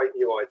this great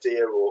new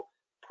idea or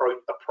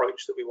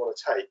approach that we want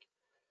to take.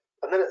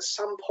 And then at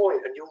some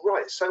point, and you're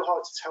right, it's so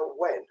hard to tell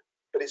when,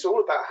 but it's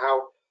all about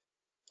how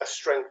a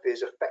strength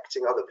is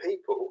affecting other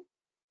people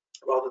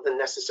rather than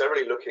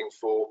necessarily looking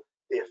for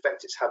the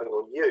effect it's having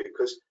on you,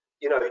 because,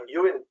 you know,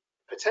 you're in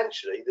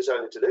potentially the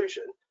zone of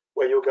delusion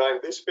where you're going,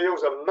 this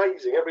feels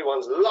amazing,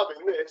 everyone's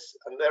loving this,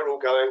 and they're all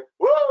going,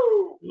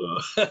 whoa,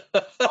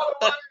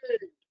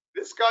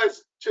 this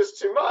guy's just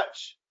too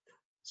much.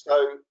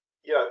 So,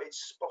 you know,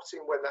 it's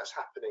spotting when that's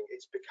happening.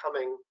 It's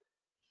becoming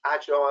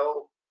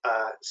agile,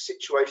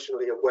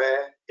 situationally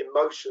aware,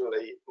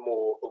 emotionally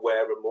more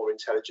aware and more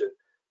intelligent.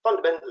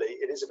 Fundamentally,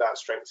 it is about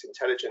strengths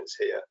intelligence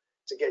here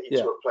to get you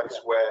to a place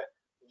where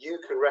you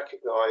can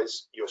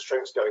recognize your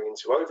strengths going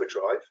into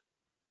overdrive,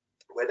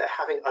 where they're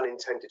having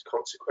unintended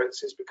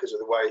consequences because of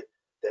the way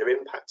they're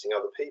impacting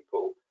other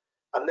people,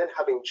 and then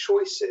having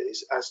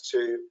choices as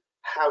to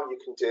how you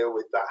can deal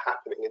with that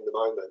happening in the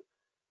moment.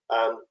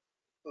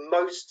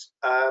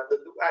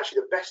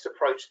 Actually, the best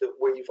approach that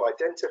we've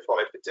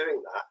identified for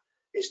doing that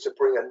is to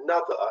bring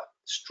another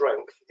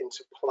strength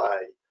into play.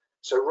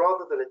 So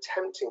rather than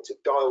attempting to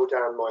dial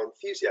down my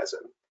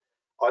enthusiasm,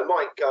 I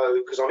might go,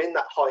 because I'm in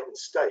that heightened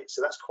state,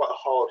 so that's quite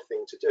a hard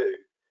thing to do,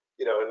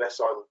 you know, unless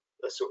I'm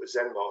a sort of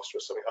Zen master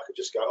or something. I could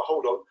just go, oh,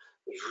 hold on,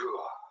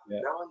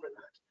 now I'm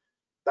relaxed.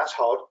 That's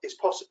hard, it's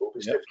possible, but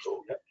it's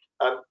difficult.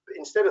 But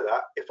instead of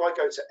that, if I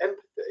go to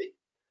empathy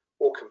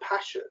or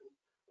compassion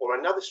or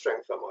another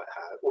strength I might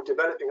have, or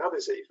developing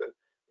others even,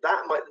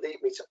 that might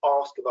lead me to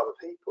ask of other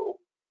people,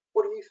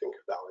 what do you think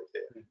of that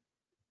idea?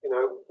 You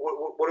know,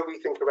 what do we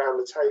think around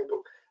the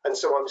table? And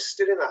so I'm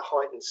still in that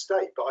heightened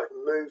state, but I've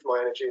moved my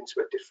energy into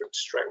a different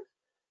strength.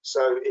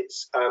 So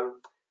it's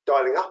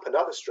dialing up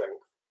another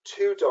strength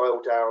to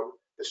dial down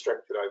the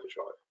strength in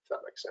overdrive, if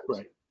that makes sense.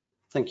 Right.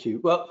 Thank you.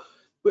 Well,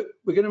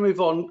 we're going to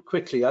move on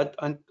quickly. I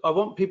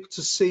want people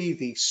to see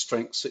these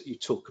strengths that you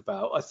talk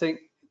about. I think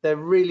they're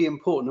really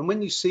important. And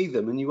when you see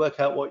them and you work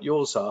out what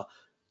yours are,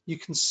 you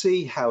can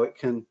see how it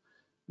can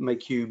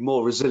make you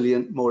more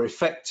resilient, more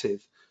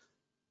effective.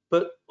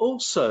 But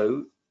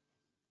also,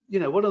 you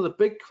know, one of the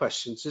big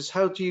questions is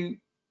how do you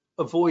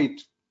avoid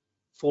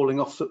falling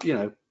off, you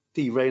know,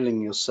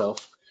 derailing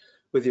yourself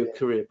with your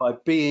career by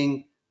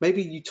being,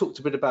 maybe you talked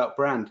a bit about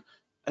brand,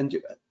 and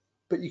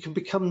but you can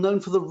become known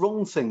for the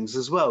wrong things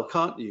as well,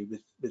 can't you,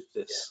 with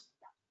this?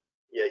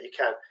 Yeah, you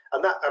can.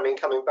 And that, I mean,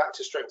 coming back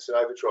to strengths and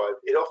overdrive,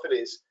 it often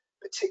is,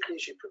 particularly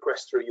as you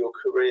progress through your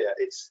career,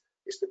 it's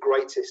the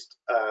greatest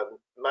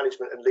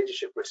management and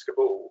leadership risk of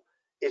all,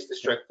 is the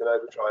strength and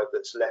overdrive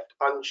that's left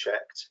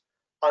unchecked,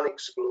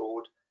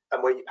 unexplored,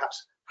 and where you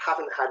perhaps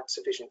haven't had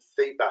sufficient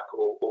feedback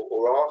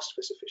or asked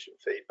for sufficient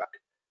feedback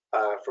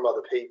from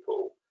other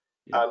people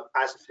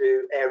as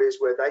to areas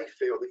where they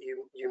feel that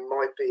you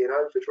might be in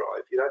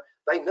overdrive. You know,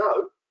 they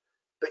know,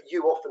 but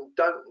you often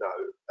don't know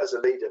as a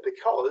leader,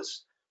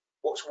 because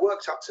what's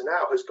worked up to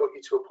now has got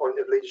you to a point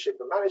of leadership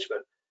and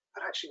management.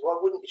 And actually, why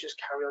wouldn't you just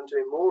carry on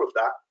doing more of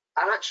that,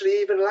 and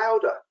actually even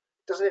louder?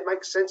 Doesn't it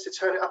make sense to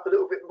turn it up a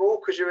little bit more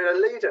because you're in a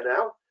leader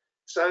now?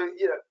 So,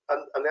 you know,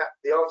 and that,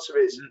 the answer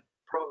is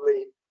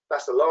probably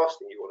that's the last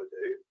thing you want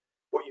to do.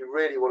 What you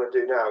really want to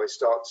do now is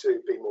start to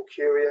be more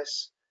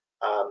curious,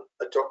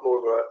 adopt more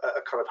of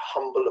a kind of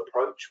humble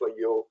approach where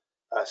you're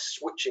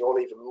switching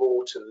on even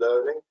more to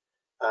learning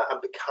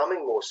and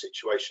becoming more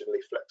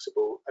situationally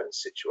flexible and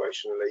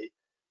situationally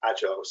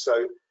agile.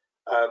 So,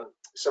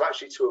 so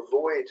actually, to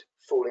avoid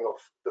falling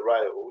off the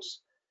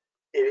rails,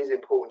 it is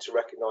important to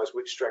recognise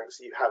which strengths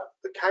that you have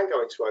that can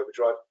go into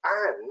overdrive,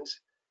 and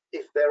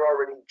if there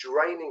are any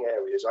draining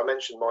areas. I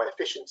mentioned my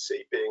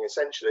efficiency being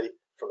essentially,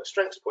 from a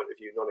strengths point of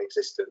view,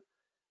 non-existent.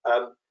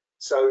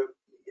 So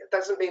it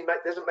doesn't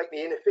make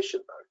me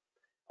inefficient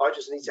though. I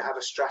just need to have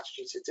a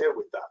strategy to deal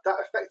with that. That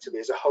effectively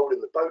is a hole in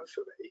the boat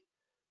for me.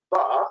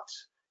 But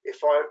if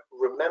I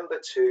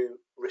remember to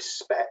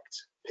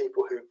respect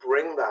people who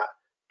bring that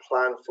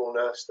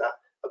planfulness, that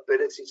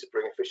ability to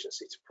bring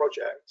efficiency to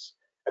projects,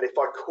 and if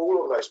I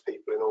call on those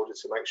people in order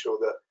to make sure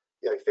that,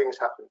 you know, things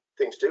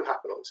do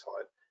happen on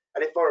time,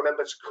 and if I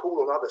remember to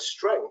call on other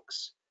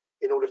strengths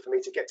in order for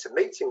me to get to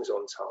meetings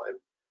on time,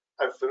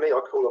 and for me,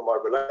 I call on my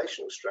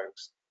relational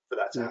strengths for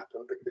that to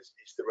happen, because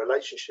it's the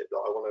relationship that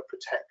I want to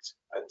protect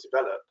and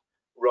develop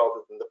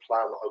rather than the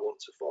plan that I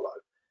want to follow,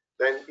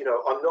 then, you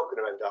know, I'm not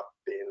going to end up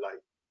being late.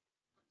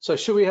 So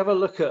should we have a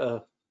look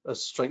at a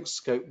strength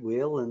scope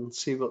wheel and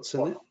see what's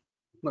in it?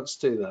 Let's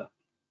do that.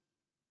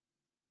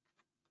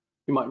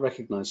 You might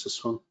recognize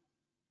this one.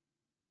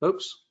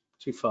 Oops,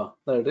 too far.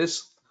 There it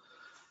is.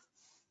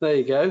 There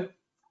you go.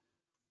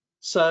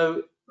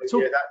 So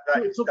talk,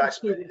 talk us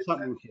through what's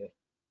happening here.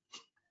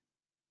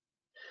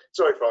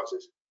 Sorry,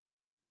 Francis.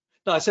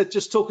 No, I said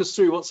just talk us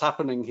through what's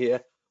happening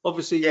here.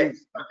 Obviously, yes.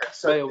 Okay.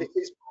 So this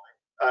is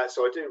mine.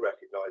 So I do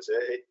recognise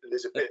it. It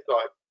is a bit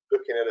like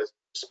looking at a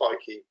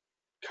spiky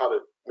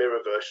coloured mirror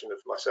version of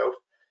myself.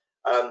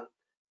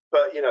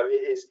 But you know,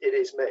 it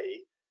is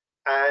me.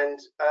 And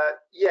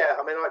yeah,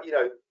 I mean, you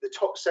know, the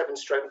top 7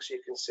 strengths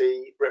you can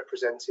see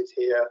represented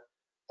here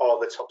are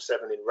the top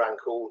 7 in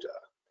rank order.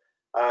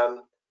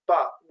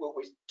 But what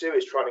we do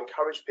is try and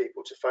encourage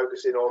people to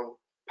focus in on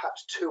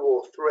perhaps 2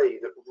 or 3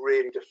 that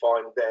really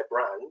define their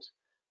brand,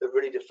 that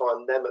really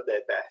define them at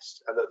their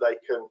best, and that they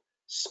can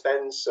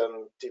spend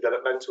some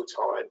developmental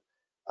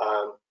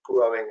time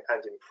growing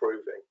and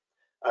improving.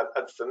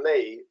 And for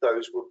me,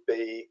 those would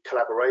be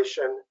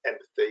collaboration,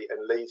 empathy,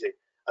 and leading.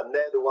 And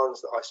they're the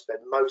ones that I spend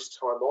most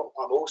time on.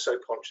 I'm also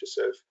conscious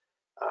of,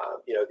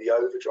 you know, the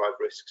overdrive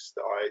risks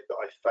that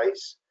I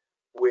face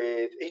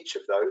with each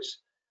of those,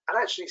 and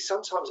actually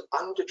sometimes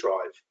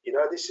underdrive. You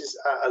know, this is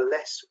a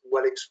less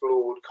well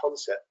explored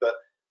concept, but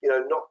you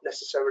know, not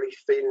necessarily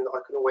feeling that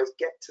I can always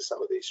get to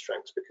some of these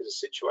strengths because of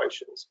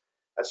situations,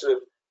 and sort of,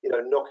 you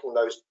know, knocking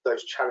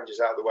those challenges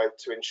out of the way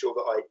to ensure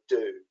that I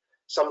do.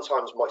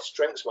 Sometimes my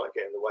strengths might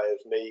get in the way of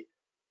me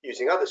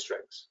using other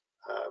strengths,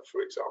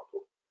 for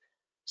example.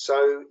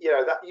 So, you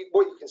know,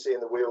 what you can see in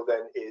the wheel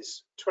then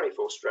is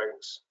 24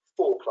 strengths,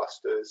 4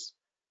 clusters,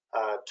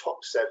 top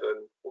 7,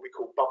 what we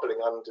call bubbling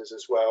unders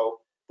as well,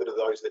 that are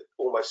those that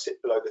almost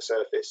sit below the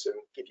surface and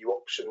give you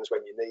options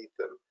when you need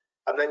them.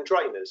 And then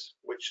drainers,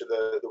 which are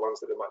the ones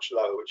that are much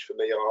lower, which for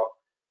me are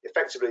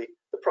effectively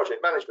the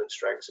project management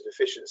strengths of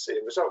efficiency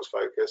and results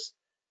focus,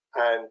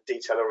 and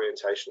detail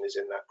orientation is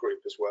in that group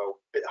as well,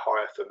 a bit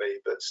higher for me,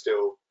 but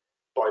still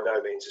by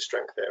no means a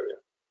strength area.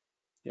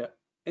 Yeah.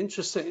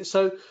 Interesting.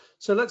 So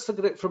let's look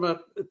at it from a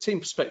team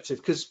perspective,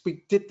 because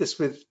we did this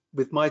with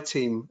my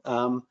team,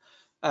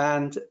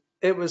 and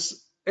it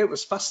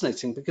was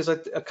fascinating because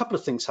a couple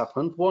of things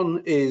happened.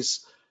 One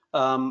is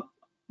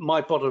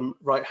my bottom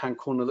right hand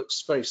corner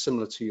looks very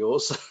similar to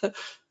yours,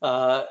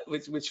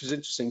 which was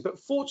interesting. But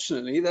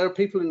fortunately, there are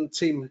people in the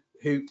team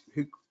who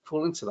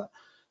fall into that.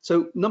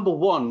 So number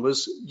one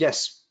was,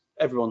 yes,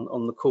 everyone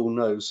on the call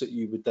knows that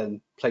you would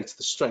then play to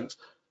the strengths.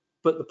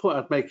 But the point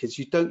I'd make is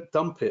you don't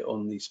dump it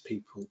on these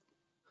people.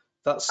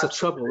 That's the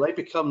trouble. They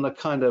become the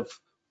kind of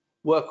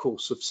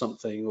workhorse of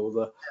something,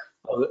 or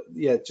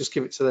yeah, just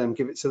give it to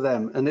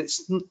them, and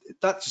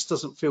that just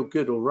doesn't feel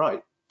good or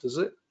right, does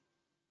it?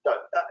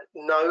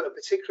 No,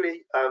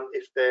 particularly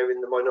if they're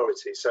in the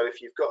minority. So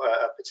if you've got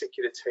a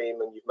particular team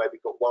and you've maybe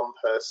got one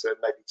person,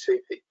 maybe two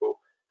people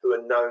who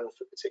are known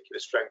for particular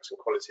strengths and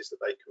qualities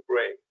that they can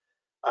bring,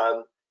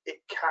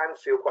 it can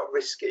feel quite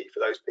risky for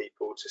those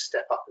people to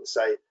step up and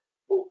say,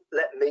 well,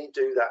 let me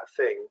do that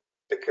thing,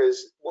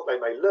 because what they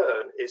may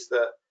learn is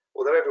that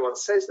although everyone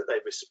says that they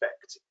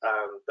respect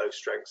those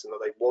strengths and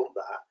that they want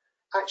that,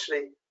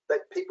 actually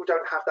people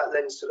don't have that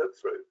lens to look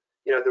through.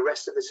 You know, the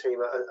rest of the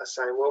team are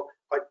saying, well,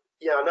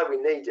 I know we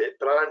need it,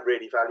 but I don't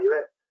really value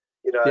it.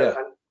 You know, yeah.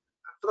 And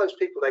for those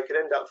people, they could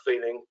end up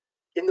feeling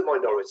in the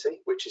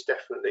minority, which is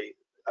definitely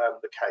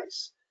the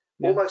case,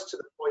 almost to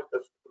the point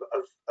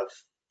of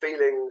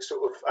feeling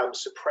sort of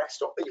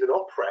suppressed or even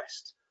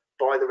oppressed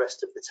by the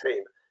rest of the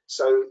team.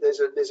 So there's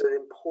an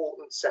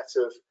important set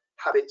of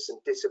habits and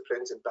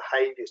disciplines and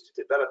behaviours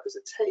to develop as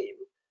a team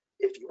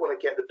if you want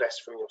to get the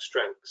best from your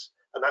strengths.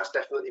 And that's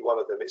definitely one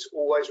of them. It's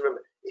always,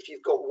 remember, if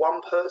you've got one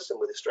person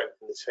with a strength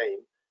in the team,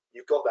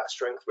 you've got that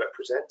strength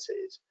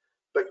represented,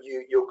 but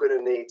you're going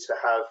to need to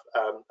have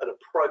an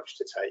approach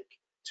to take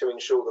to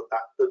ensure that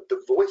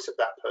the voice of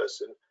that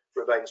person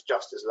remains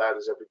just as loud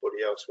as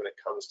everybody else when it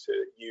comes to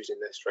using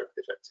their strength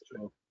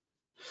effectively.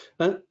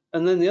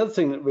 And then the other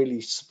thing that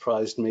really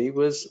surprised me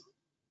was,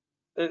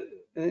 and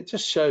it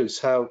just shows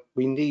how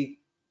we need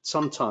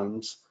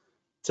sometimes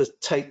to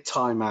take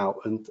time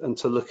out and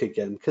to look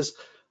again, because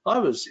I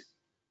was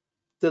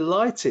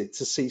delighted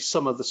to see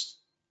some of the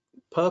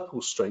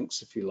purple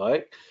strengths, if you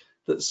like,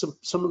 that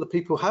some of the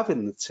people have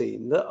in the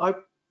team that I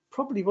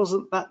probably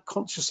wasn't that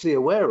consciously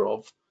aware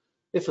of,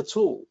 if at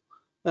all.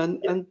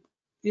 And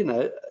you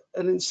know,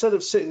 and instead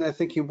of sitting there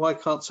thinking, why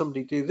can't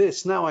somebody do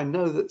this? Now I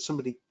know that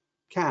somebody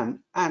can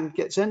and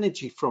gets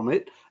energy from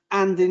it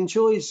and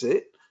enjoys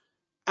it,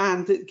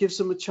 and it gives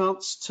them a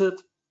chance to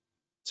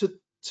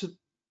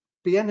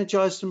be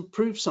energized and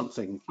prove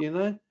something, you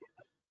know?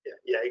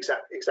 Yeah,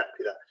 exactly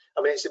that.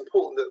 I mean, it's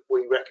important that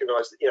we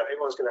recognise that, you know,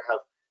 everyone's going to have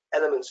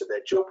elements of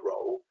their job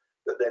role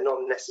that they're not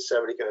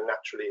necessarily going to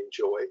naturally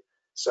enjoy.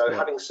 So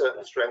having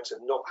certain strengths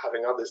and not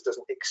having others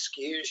doesn't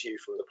excuse you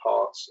from the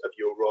parts of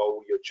your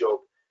role, your job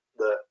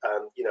that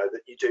you know,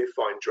 that you do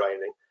find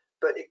draining.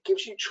 But it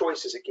gives you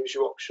choices, it gives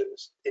you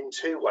options in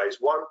two ways.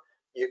 One,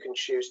 you can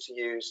choose to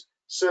use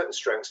certain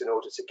strengths in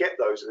order to get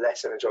those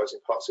less energizing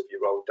parts of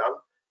your role done.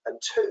 And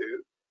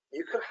two,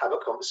 you can have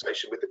a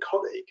conversation with the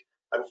colleague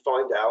and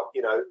find out,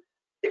 you know,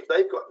 if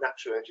they've got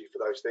natural energy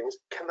for those things,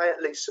 can they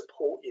at least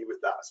support you with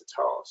that as a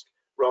task,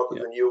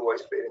 rather than you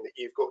always feeling that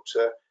you've got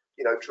to,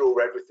 you know, draw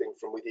everything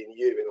from within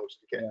you in order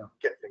to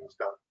get things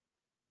done.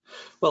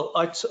 Well,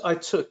 I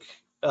took,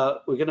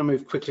 we're going to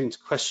move quickly into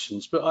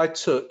questions, but I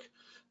took,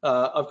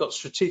 I've got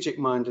strategic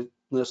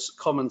mindedness,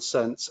 common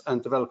sense,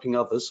 and developing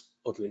others,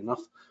 oddly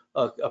enough,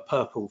 are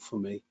purple for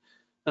me.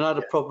 And I had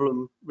a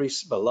problem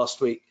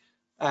last week,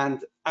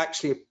 and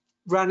actually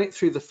ran it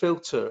through the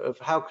filter of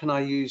how can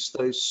I use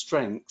those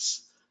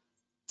strengths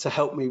to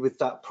help me with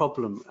that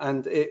problem.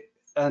 And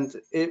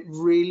it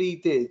really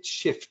did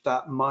shift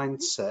that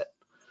mindset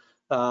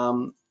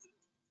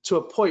to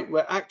a point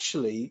where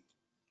actually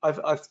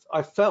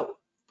I felt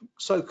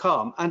so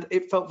calm, and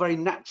it felt very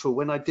natural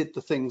when I did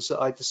the things that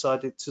I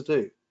decided to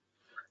do.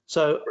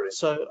 So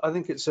I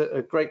think it's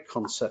a great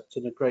concept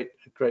and a great,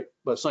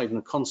 well, it's not even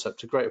a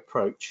concept, a great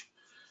approach.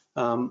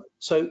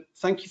 So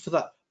thank you for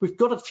that. We've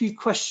got a few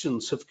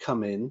questions have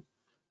come in.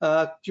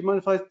 Do you mind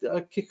if I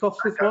kick off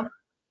with one?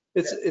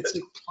 It's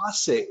a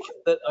classic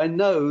that I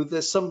know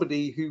there's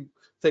somebody who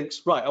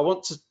thinks, right, I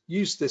want to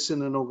use this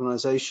in an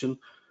organization,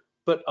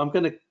 but I'm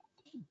going to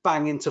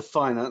bang into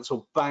finance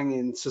or bang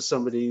into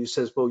somebody who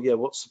says, well, yeah,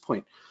 what's the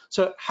point?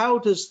 So how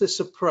does this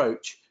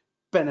approach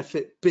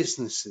benefit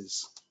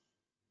businesses?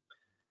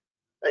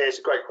 It's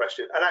a great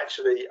question. And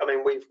actually, I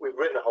mean, we've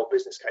written a whole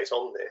business case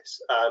on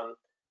this.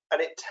 And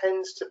it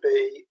tends to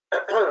be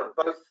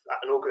both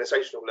at an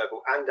organizational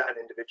level and at an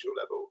individual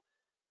level,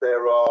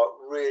 there are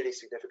really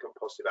significant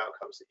positive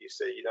outcomes that you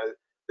see. You know,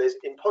 there's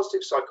in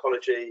positive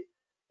psychology,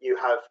 you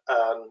have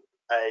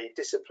a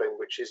discipline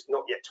which is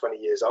not yet 20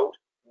 years old,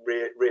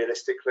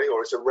 realistically,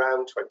 or it's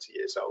around 20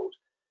 years old.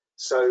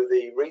 So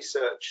the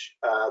research,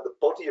 the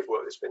body of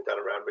work that's been done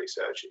around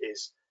research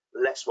is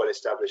less well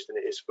established than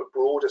it is for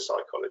broader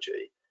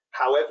psychology.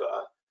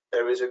 However,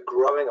 there is a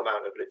growing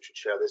amount of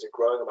literature, there's a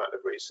growing amount of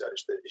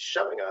research that is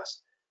showing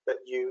us that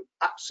you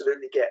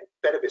absolutely get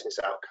better business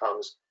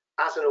outcomes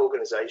as an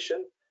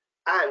organization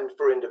and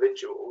for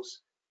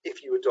individuals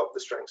if you adopt the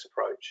strengths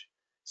approach.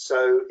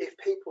 So if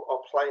people are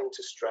playing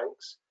to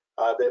strengths,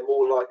 they're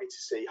more likely to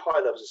see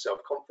high levels of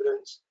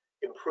self-confidence,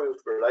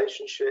 improved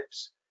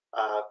relationships,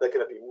 they're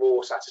going to be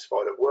more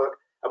satisfied at work.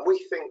 And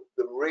we think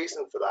the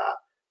reason for that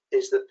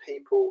is that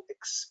people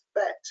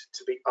expect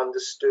to be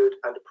understood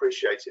and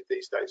appreciated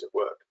these days at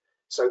work.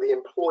 So the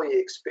employee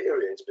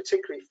experience,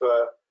 particularly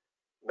for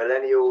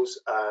millennials,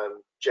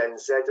 Gen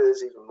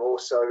Zers, even more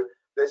so,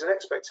 there's an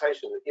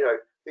expectation that, you know,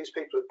 these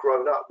people have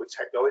grown up with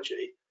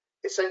technology,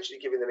 essentially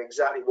giving them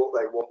exactly what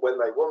they want when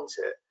they want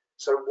it.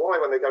 So why,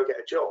 when they go get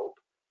a job,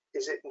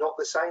 is it not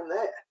the same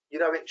there? You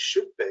know, it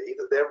should be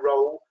that their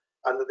role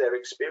and that their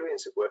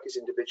experience of work is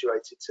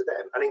individuated to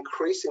them. And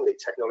increasingly,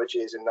 technology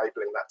is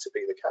enabling that to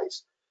be the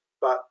case.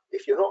 But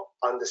if you're not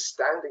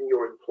understanding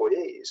your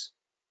employees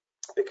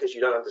because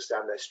you don't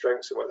understand their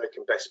strengths and where they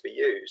can best be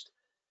used,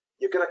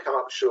 you're going to come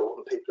up short,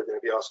 and people are going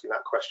to be asking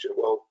that question,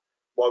 well,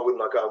 why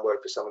wouldn't I go and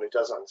work for someone who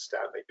does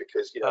understand me?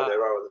 Because, you know,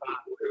 there are other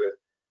people who are,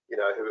 you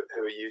know,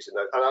 who are using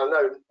those. And I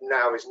know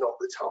now is not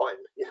the time,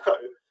 you know,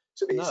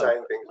 to be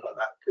saying things like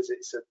that, because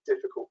it's a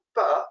difficult.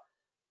 But,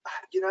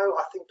 you know,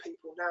 I think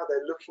people now,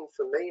 they're looking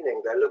for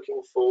meaning. They're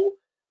looking for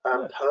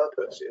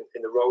purpose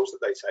in the roles that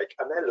they take,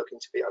 and they're looking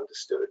to be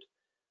understood.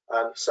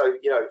 So,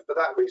 you know, for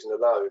that reason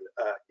alone,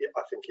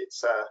 I think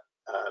it's,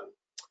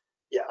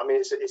 yeah, I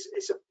mean,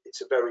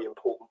 it's a very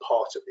important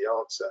part of the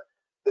answer.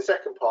 The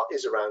second part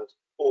is around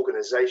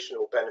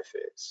organizational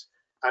benefits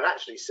and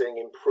actually seeing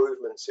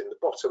improvements in the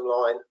bottom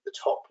line, the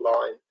top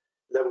line,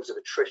 levels of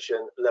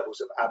attrition, levels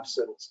of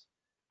absence.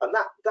 And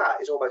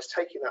that is almost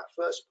taking that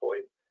first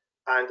point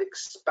and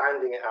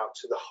expanding it out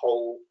to the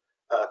whole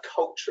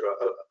culture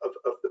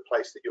of the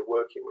place that you're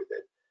working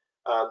within.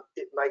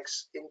 It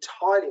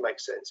entirely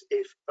makes sense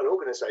if an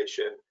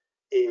organization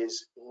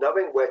is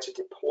knowing where to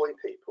deploy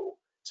people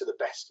to the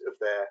best of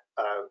their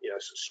you know,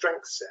 sort of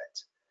strength set,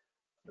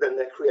 then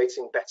they're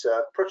creating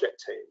better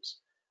project teams,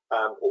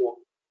 or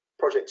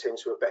project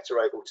teams who are better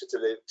able to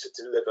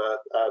deliver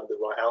the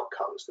right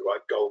outcomes, the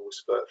right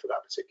goals for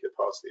that particular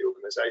part of the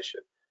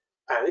organization.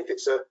 And if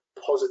it's a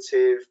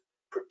positive,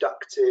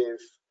 productive,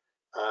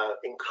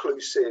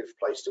 inclusive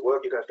place to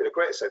work, you're going to feel a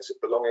greater sense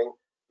of belonging.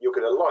 You're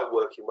going to like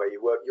working where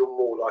you work. You're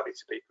more likely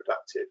to be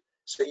productive.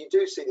 So you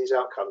do see these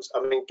outcomes.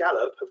 I mean,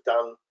 Gallup have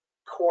done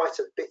quite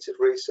a bit of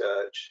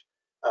research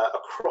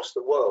across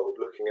the world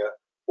looking at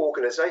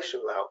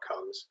organizational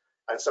outcomes,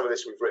 and some of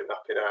this we've written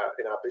up in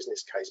our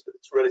business case, but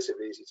it's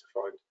relatively easy to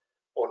find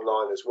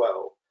online as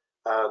well.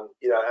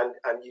 You know,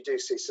 and you do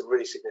see some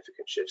really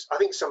significant shifts. I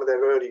think some of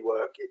their early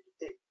work,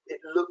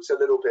 it looked a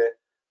little bit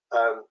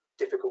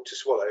difficult to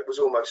swallow. It was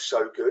almost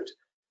so good.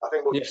 I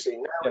think what you see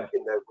now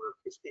in their work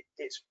is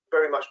it's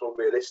very much more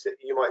realistic.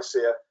 You might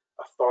see a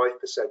 5%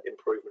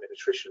 improvement in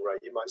attrition rate.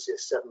 You might see a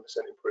 7%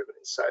 improvement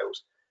in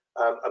sales.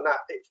 And that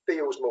it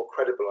feels more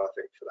credible, I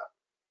think, for that.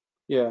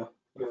 Yeah.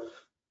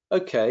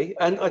 Okay.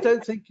 And I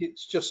don't think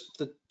it's just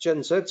the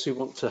Gen Zs who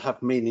want to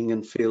have meaning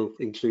and feel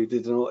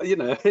included, and all, you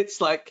know, it's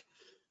like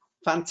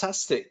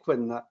fantastic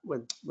when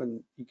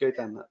you go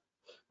down that.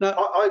 Now,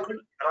 I agree,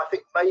 and I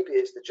think maybe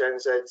it's the Gen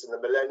Zs and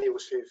the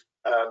millennials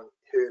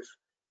who've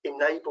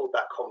enabled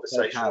that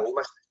conversation,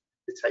 almost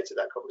dictated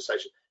that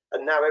conversation,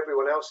 and now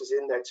everyone else is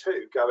in there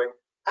too, going,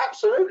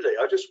 absolutely.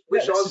 I just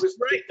wish I was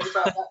thinking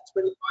about that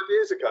 25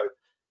 years ago.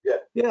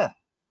 Yeah.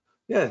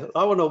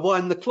 I want to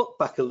wind the clock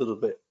back a little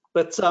bit,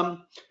 but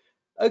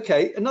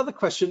okay. Another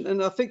question,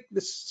 and I think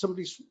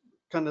somebody's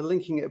kind of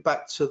linking it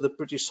back to the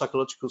British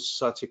Psychological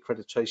Society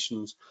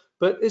accreditations.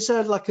 But is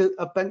there like a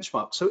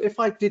benchmark? So if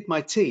I did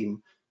my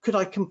team, could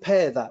I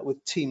compare that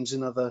with teams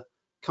in other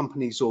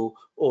companies or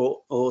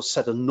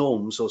set of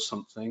norms or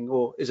something?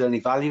 Or is there any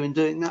value in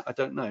doing that? I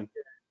don't know.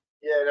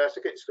 Yeah, no, it's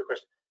a good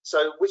question.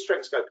 So with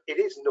StrengthScope, it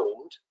is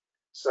normed.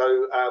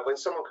 So when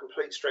someone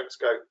completes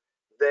StrengthScope,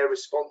 their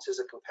responses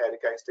are compared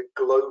against a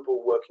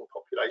global working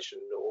population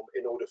norm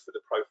in order for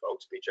the profile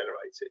to be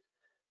generated.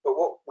 But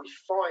what we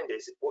find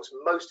is what's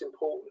most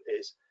important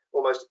is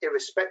almost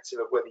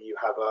irrespective of whether you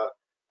have a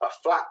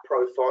flat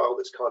profile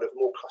that's kind of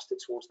more clustered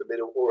towards the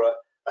middle or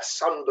a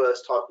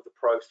sunburst type of a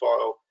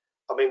profile.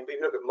 I mean, if you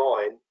look at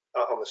mine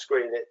on the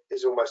screen, it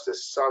is almost a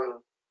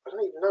sun, I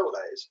don't even know what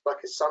that is,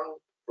 like a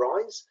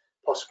sunrise,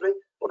 possibly,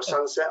 or a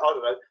sunset, I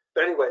don't know.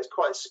 But anyway, it's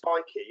quite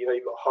spiky. You know,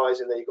 you've got highs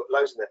in there, you've got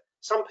lows in there.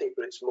 Some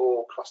people, it's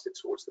more clustered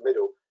towards the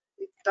middle.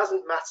 It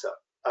doesn't matter.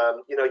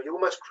 You know, you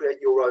almost create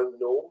your own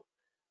norm.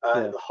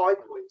 The high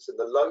points and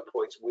the low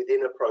points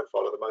within a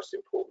profile are the most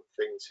important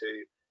thing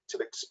to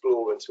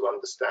explore and to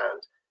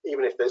understand,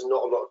 even if there's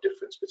not a lot of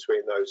difference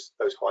between those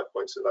high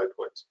points and low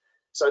points.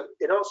 So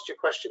in answer to your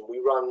question,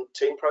 we run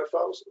team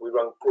profiles, we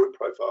run group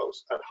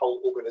profiles and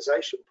whole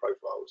organization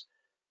profiles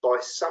by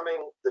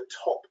summing the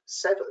top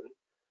 7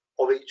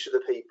 of each of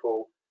the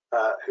people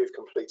who've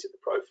completed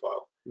the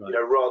profile, you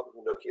know, rather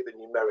than looking at the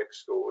numeric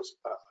scores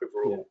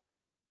overall,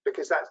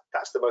 because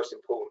that's the most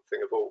important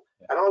thing of all.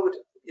 And I would,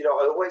 you know,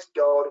 I always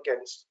guard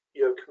against,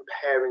 you know,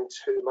 comparing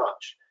too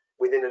much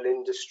within an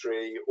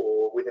industry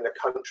or within a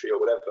country or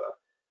whatever,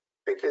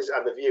 because,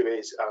 and the view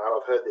is, and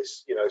I've heard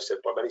this, you know, said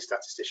by many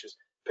statisticians,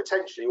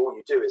 potentially all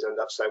you do is end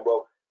up saying,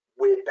 well,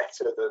 we're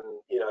better than,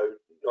 you know,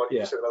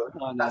 90% of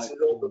others. That's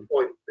not the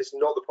point. It's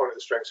not the point of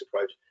the strengths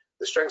approach.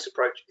 The strengths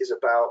approach is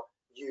about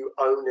you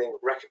owning,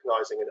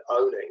 recognizing and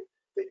owning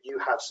that you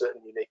have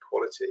certain unique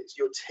qualities.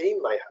 Your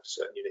team may have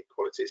certain unique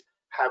qualities.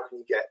 How can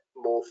you get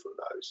more from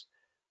those?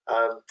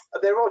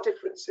 There are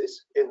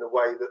differences in the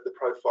way that the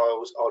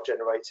profiles are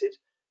generated,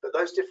 but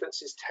those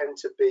differences tend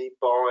to be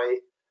by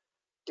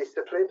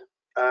discipline.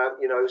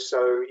 You know,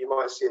 so you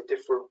might see a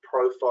different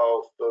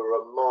profile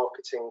for a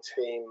marketing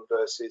team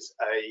versus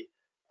a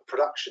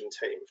production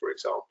team, for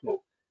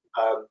example,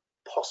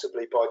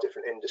 possibly by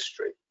different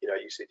industry. You know,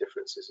 you see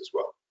differences as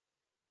well.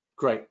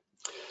 Great.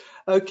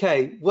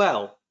 Okay,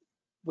 well,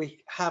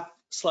 we have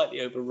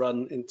slightly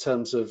overrun in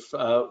terms of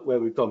where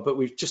we've gone, but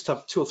we just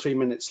have 2 or 3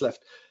 minutes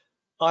left.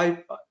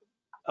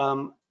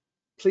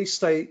 Please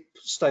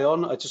stay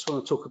on. I just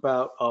want to talk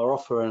about our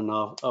offer and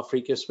our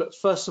free gifts. But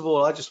first of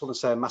all, I just want to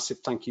say a massive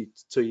thank you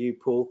to you,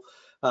 Paul.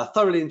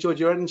 Thoroughly enjoyed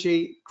your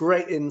energy,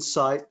 great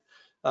insight.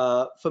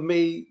 For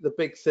me, the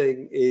big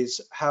thing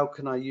is how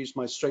can I use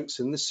my strengths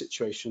in this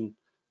situation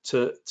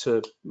to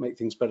make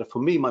things better for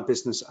me, my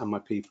business, and my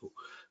people.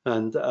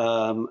 And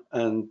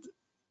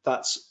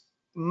that's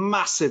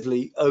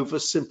massively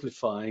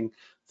oversimplifying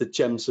the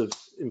gems of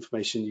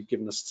information you've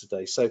given us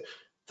today. So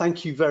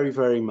thank you very,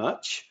 very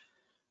much.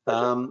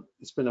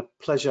 It's been a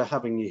pleasure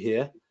having you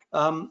here.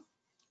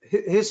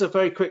 Here's a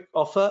very quick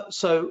offer.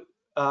 So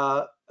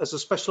as a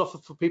special offer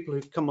for people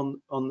who've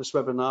come on this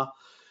webinar,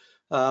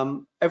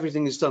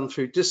 everything is done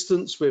through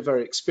distance. We're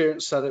very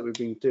experienced at it. We've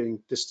been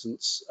doing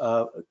distance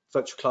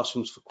virtual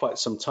classrooms for quite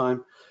some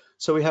time.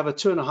 So we have a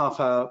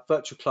 2.5-hour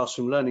virtual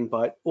classroom learning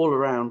bite all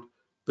around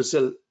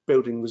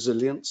building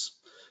resilience.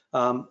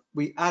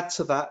 We add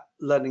to that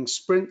learning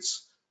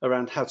sprints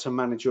around how to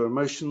manage your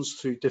emotions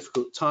through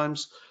difficult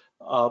times.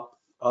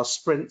 Our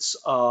sprints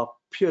are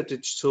pure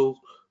digital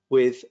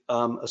with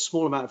a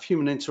small amount of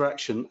human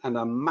interaction and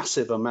a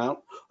massive amount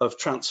of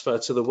transfer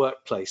to the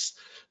workplace.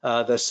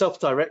 They're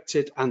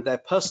self-directed and they're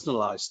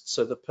personalized,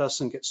 so the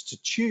person gets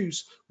to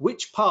choose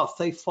which path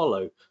they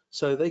follow,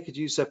 so they could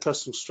use their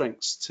personal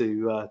strengths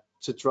to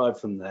drive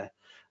them there.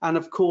 And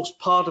of course,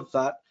 part of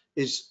that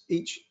is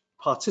each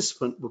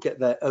participant will get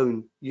their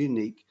own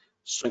unique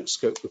strength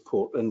scope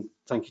report, and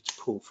thank you to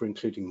Paul for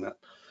including that.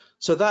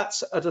 So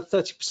that's at a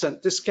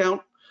 30%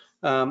 discount.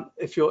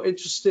 If you're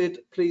interested,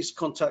 please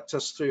contact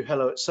us through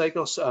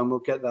hello@Sagos and we'll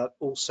get that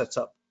all set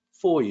up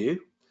for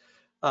you.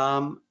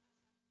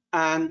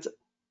 And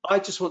I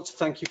just want to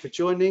thank you for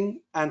joining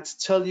and to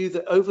tell you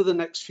that over the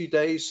next few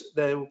days,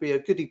 there will be a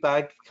goodie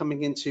bag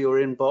coming into your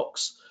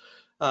inbox.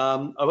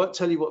 I won't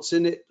tell you what's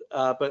in it,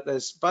 but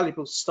there's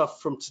valuable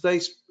stuff from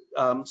today's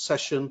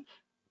session,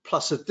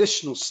 plus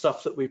additional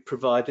stuff that we've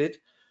provided.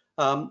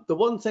 The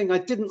one thing I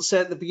didn't say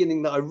at the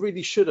beginning that I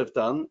really should have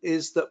done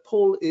is that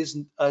Paul is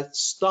a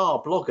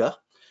star blogger.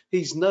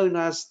 He's known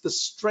as the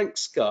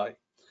Strengths Guy.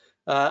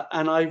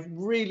 And I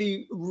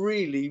really,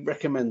 really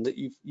recommend that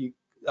you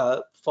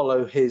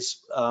follow his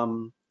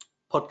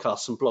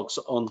podcasts and blogs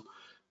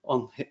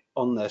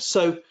on there.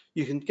 So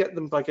you can get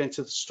them by going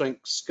to the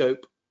Strengths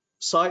Scope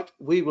site.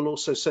 We will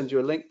also send you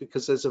a link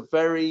because there's a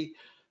very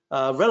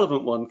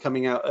relevant one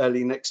coming out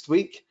early next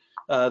week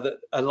that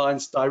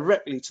aligns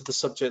directly to the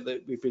subject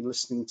that we've been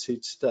listening to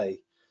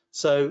today.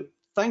 So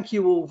thank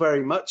you all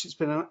very much. It's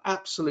been an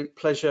absolute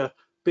pleasure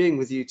being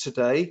with you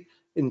today.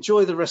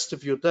 Enjoy the rest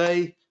of your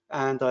day,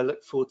 and I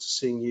look forward to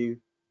seeing you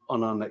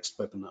on our next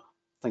webinar.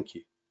 Thank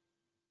you.